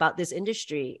 right, about this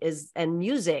industry and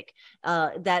music,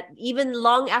 that even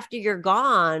long after you're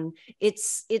gone,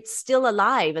 it's still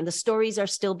alive and the stories are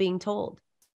still being told.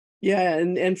 Yeah,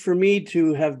 and for me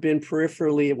to have been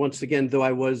peripherally, once again, though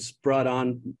I was brought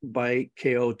on by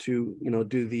Keo to, you know,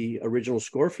 do the original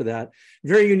score for that,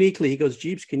 very uniquely, he goes,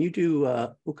 "Jeeps, can you do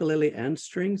ukulele and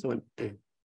strings?" I went,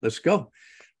 "Let's go."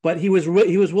 But he was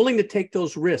willing to take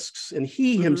those risks, and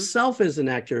he himself as an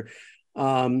actor,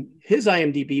 his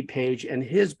IMDb page and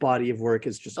his body of work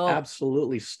is just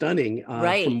absolutely stunning.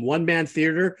 From one-man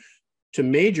theater to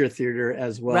major theater,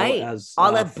 as well as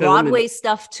all that Broadway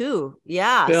stuff too.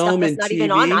 Yeah, film stuff that's and not TV,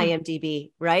 even on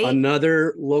IMDb, right?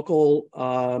 Another local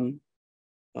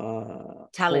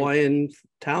Hawaiian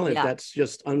talent that's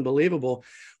just unbelievable.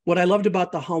 What I loved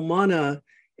about the haumana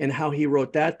and how he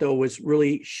wrote that, though, was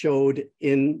really showed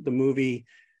in the movie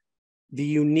the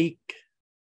unique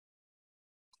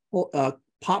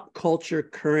pop culture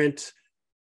current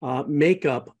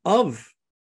makeup of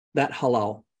that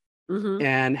halau.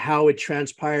 And how it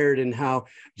transpired, and how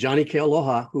Johnny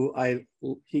Kealoha, who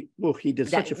he did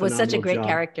such a phenomenal job. Was such a great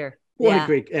character. What a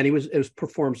great, and it was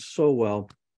performed so well.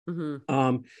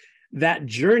 That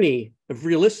journey of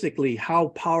realistically how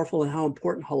powerful and how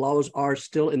important halaus are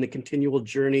still in the continual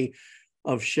journey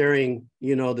of sharing,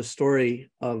 you know, the story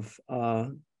of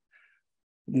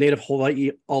Native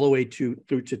Hawaii all the way through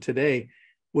to today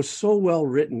was so well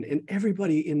written, and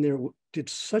everybody in there did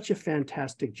such a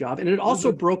fantastic job. And it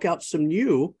also broke out some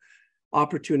new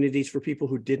opportunities for people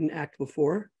who didn't act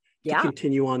before to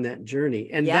continue on that journey.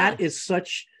 And that is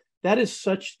such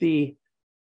the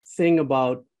thing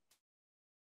about,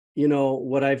 you know,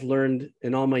 what I've learned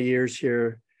in all my years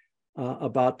here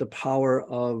about the power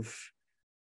of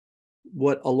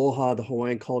what Aloha, the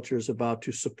Hawaiian culture, is about,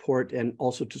 to support, and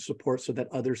also to support so that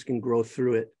others can grow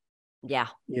through it. Yeah,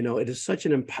 you know, it is such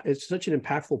an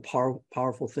impactful,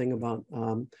 powerful thing about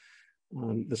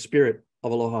the spirit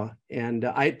of Aloha, and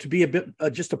to be a bit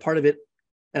just a part of it,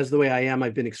 as the way I am,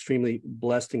 I've been extremely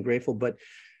blessed and grateful. But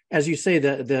as you say,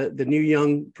 the new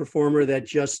young performer that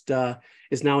just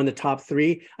is now in the top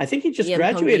 3, I think he just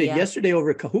graduated yesterday over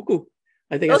at Kahuku.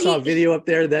 I think I saw a video up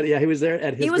there that he was there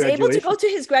at his. He was graduation. able to go to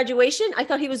his graduation. I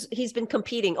thought he's been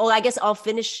competing. Oh, I guess I'll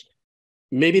finish.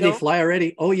 Maybe they fly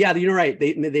already. Oh yeah, you're right.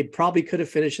 They probably could have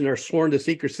finished and are sworn to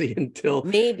secrecy until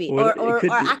maybe, or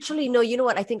actually no. You know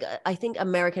what? I think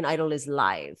American Idol is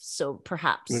live, so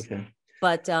perhaps. Okay.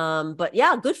 But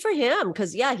yeah, good for him,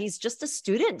 because he's just a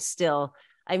student still.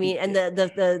 I mean, and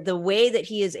the way that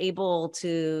he is able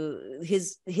to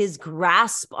his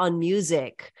grasp on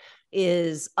music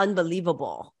is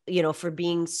unbelievable. You know, for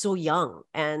being so young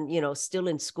and still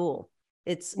in school.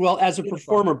 It's as a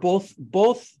performer, both.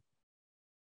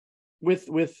 With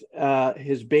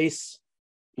his bass,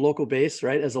 local bass,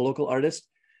 right, as a local artist,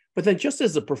 but then just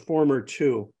as a performer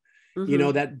too, you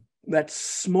know, that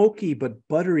smoky but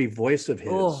buttery voice of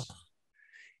his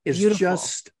is beautiful.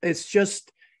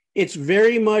 It's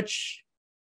very much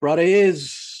Brada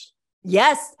is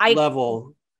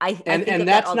level. And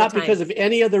that's not because of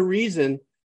any other reason.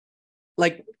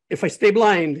 Like if I stay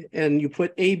blind and you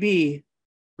put A-B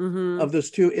Mhm. of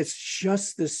those two, it's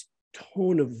just this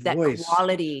tone of That voice.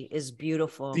 quality is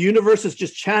beautiful. The universe is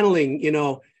just channeling, you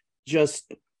know,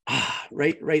 just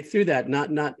right through that, not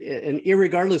and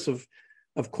irregardless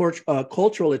of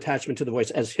cultural attachment to the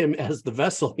voice as him as the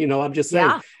vessel, you know, I'm just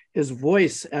saying his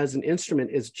voice as an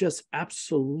instrument is just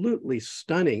absolutely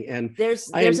stunning. And there's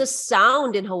a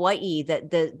sound in Hawaii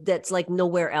that's like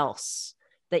nowhere else,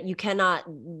 that you cannot,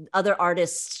 other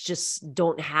artists just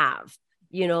don't have.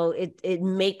 You know, it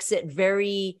makes it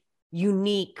very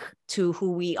unique to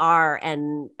who we are.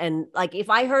 And like, if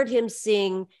I heard him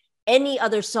sing any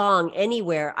other song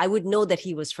anywhere, I would know that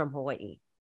he was from Hawaii,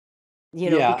 you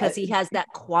know, because he has that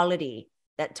quality,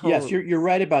 that tone. Yes, you're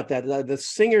right about that. The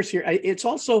singers here, it's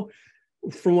also,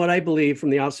 from what I believe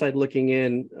from the outside looking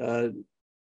in,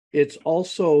 it's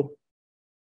also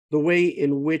the way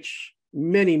in which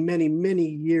many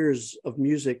years of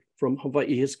music from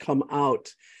Hawaii has come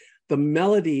out. The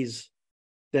melodies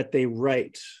that they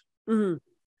write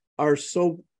are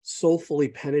so soulfully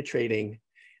penetrating.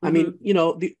 I mean, you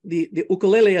know, the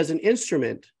ukulele as an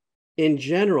instrument in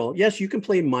general, yes, you can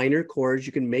play minor chords,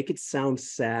 you can make it sound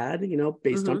sad, you know,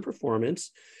 based on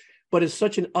performance, but it's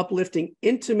such an uplifting,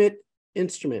 intimate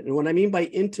instrument. And what I mean by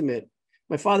intimate,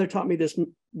 my father taught me this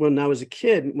when I was a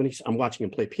kid. When I'm watching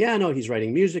him play piano, he's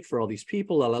writing music for all these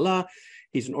people, la la la.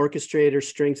 He's an orchestrator,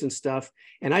 strings and stuff.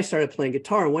 And I started playing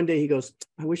guitar. And one day he goes,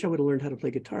 I wish I would have learned how to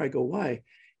play guitar. I go, why?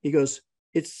 He goes,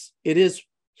 it is,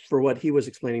 for what he was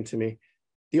explaining to me,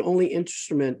 the only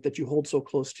instrument that you hold so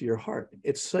close to your heart.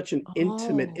 It's such an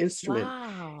intimate instrument.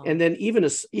 Wow. And then even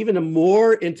a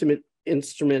more intimate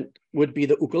instrument would be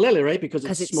the ukulele, right? Because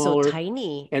it's smaller, so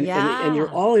tiny. And you're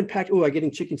all impacted. Oh, I'm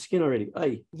getting chicken skin already.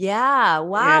 Ay. Yeah.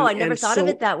 Wow. I never thought of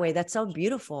it that way. That's so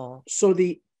beautiful. So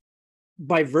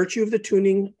by virtue of the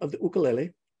tuning of the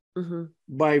ukulele,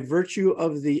 by virtue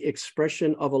of the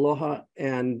expression of aloha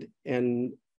and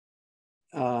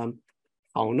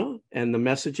auna, and the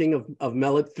messaging of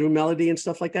melody through melody and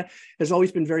stuff like that, has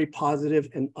always been very positive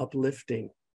and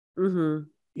uplifting. You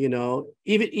know,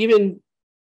 even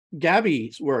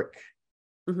Gabby's work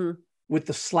with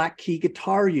the slack key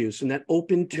guitar use and that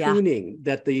open tuning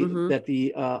that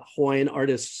the Hawaiian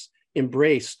artists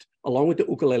embraced along with the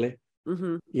ukulele.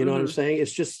 You know what I'm saying?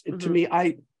 It's just, to me,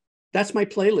 that's my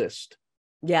playlist.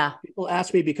 Yeah. People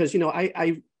ask me because, you know,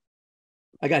 I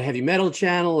got heavy metal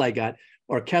channel, I got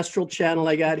orchestral channel,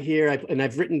 I got here, and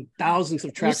I've written thousands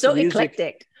of tracks of music.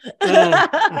 Eclectic.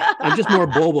 I'm just more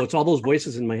Bobo. It's all those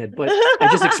voices in my head, but I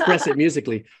just express it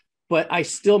musically. But my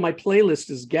playlist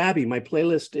is Gabby. My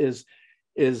playlist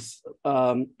is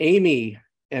Amy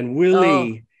and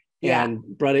Willie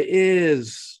and Brother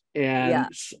Is, and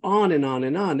on and on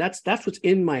and on. That's what's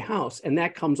in my house. And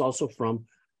that comes also from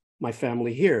my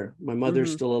family here. My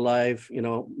mother's still alive, you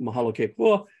know, mahalo ke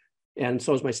kua. And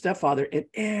so is my stepfather. And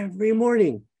every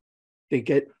morning they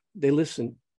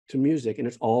listen to music, and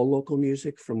it's all local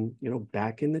music from, you know,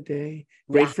 back in the day.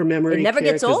 Great for memory care. It never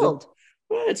gets old.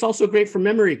 Well, it's also great for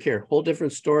memory care. Whole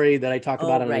different story that I talk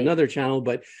about on another channel,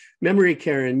 but memory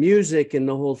care and music and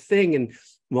the whole thing. And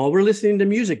while we're listening to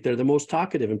music, they're the most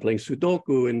talkative and playing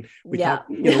Sudoku, and we talk,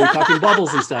 you know, we're talking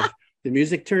bubbles and stuff. The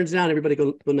music turns down, everybody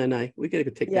go, nai. We gotta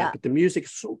go take that. But the music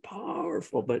is so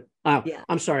powerful. But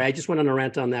I'm sorry, I just went on a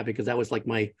rant on that because that was like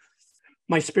my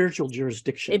spiritual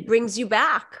jurisdiction. It brings you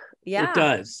back. Yeah. It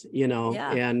does, you know.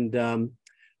 And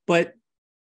but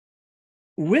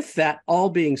with that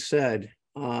all being said,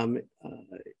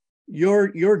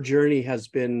 your journey has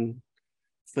been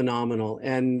phenomenal.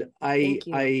 And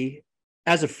I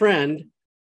as a friend,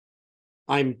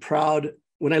 I'm proud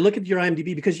when I look at your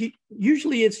IMDb, because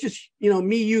usually it's just, you know,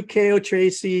 me, you, Ko,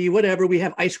 Tracy, whatever. We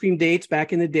have ice cream dates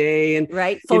back in the day, and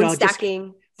phone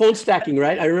stacking. Phone stacking,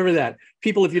 right? I remember that.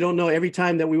 People, if you don't know, every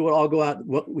time that we would all go out,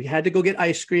 we had to go get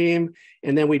ice cream,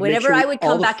 and then whenever I would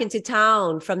come back into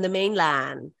town from the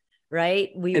mainland,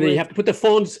 right? Then you have to put the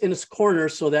phones in a corner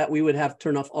so that we would have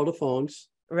turn off all the phones,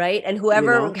 right? And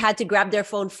whoever had to grab their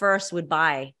phone first would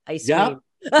buy ice cream.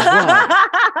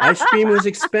 Ice cream was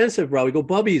expensive, bro. We go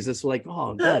Bubbies. It's like,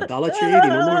 oh God, $1.80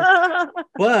 no more.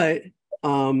 But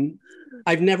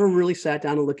I've never really sat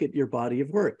down and looked at your body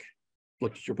of work.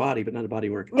 Looked at your body, but not a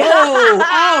body work.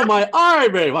 Oh my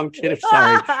arm, babe. I'm kidding.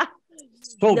 Sorry.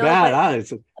 So bad.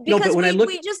 Because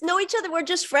we just know each other. We're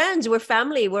just friends. We're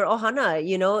family. We're ohana.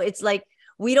 You know, it's like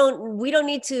we don't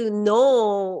need to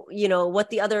know, you know, what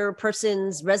the other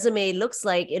person's resume looks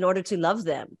like in order to love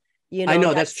them. You know, I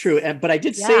know that's true. But I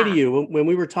did say to you when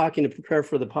we were talking to prepare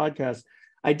for the podcast,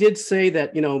 I did say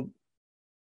that, you know,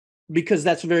 because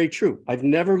that's very true. I've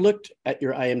never looked at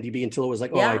your IMDb until it was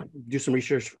like, I do some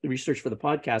research for the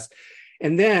podcast.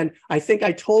 And then I think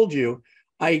I told you,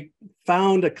 I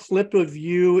found a clip of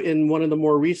you in one of the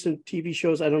more recent TV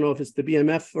shows. I don't know if it's the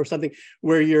BMF or something,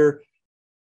 where you're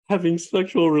having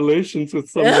sexual relations with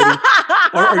somebody,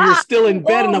 or you're still in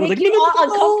bed. And I was like,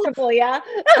 uncomfortable, yeah.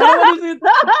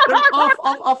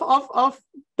 Off.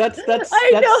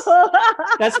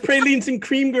 That's pralines and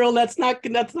cream girl. That's not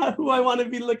who I want to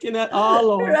be looking at.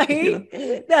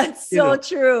 Right. That's so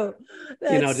true.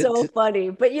 That's so funny.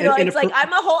 But it's like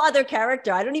I'm a whole other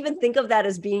character. I don't even think of that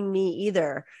as being me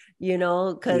either.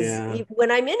 Because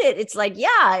when I'm in it, it's like,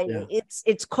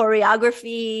 it's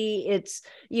choreography. It's,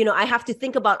 I have to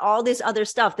think about all this other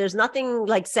stuff. There's nothing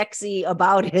like sexy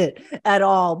about it at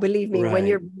all. Believe me,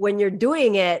 when you're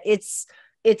doing it, it's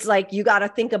like, you got to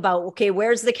think about, okay,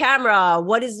 where's the camera?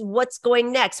 What's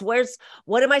going next?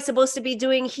 What am I supposed to be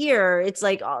doing here? It's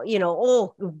like,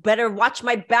 better watch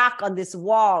my back on this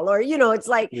wall, or, it's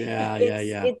like,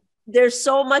 there's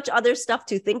so much other stuff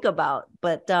to think about,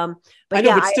 but at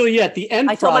the end,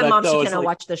 I told my mom she cannot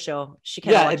watch the show. She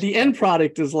can't. At the end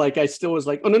product is like, I still was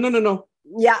like, oh no.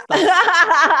 Yeah.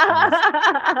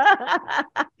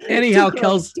 Anyhow,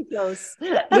 Kels,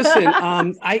 listen,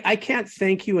 I can't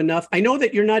thank you enough. I know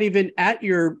that you're not even at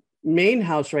your main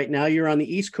house right now. You're on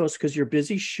the East Coast because you're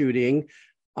busy shooting.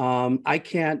 I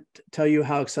can't tell you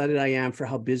how excited I am for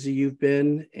how busy you've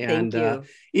been, and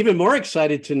even more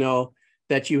excited to know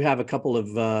that you have a couple of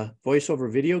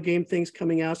voiceover video game things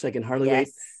coming out. So I can hardly wait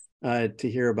to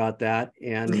hear about that.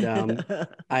 And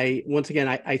once again,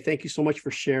 I thank you so much for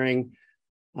sharing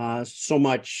so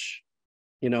much,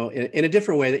 in a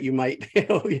different way that you might,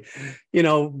 being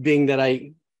that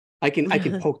I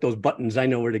can poke those buttons. I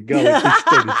know where to go.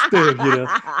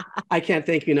 I can't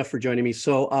thank you enough for joining me.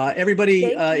 So everybody,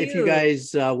 if you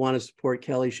guys want to support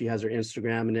Kelly, she has her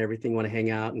Instagram and everything, want to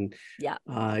hang out, and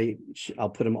I'll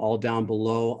put them all down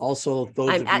below. Also,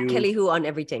 I'm at Kelly Hu on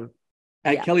everything.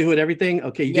 At Kelly Hu at everything.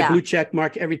 Okay, you get blue check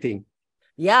mark everything.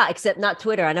 Yeah, except not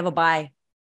Twitter. I never buy.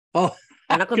 Oh,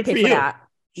 I'm not going to pay for that.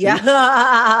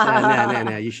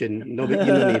 Nah, you shouldn't. No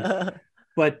need.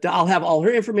 But I'll have all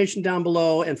her information down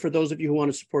below. And for those of you who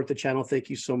want to support the channel, thank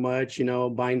you so much.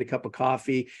 Buying the cup of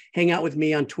coffee, hang out with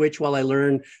me on Twitch while I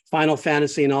learn Final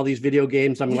Fantasy and all these video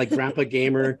games. I'm like Grandpa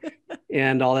Gamer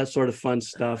and all that sort of fun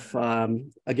stuff.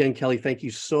 Again, Kelly, thank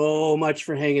you so much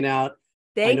for hanging out.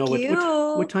 Thank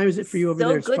you. What time is it for you over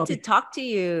there? So good to talk to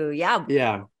you.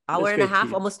 Yeah. Hour and a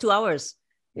half, almost 2 hours.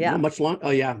 Yeah. Not much long. Oh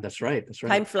yeah, that's right.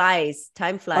 Time flies.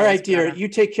 All right, dear. You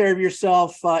take care of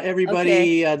yourself.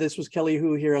 Everybody, this was Kelly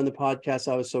Hu here on the podcast.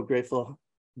 I was so grateful.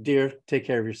 Dear, take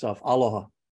care of yourself. Aloha.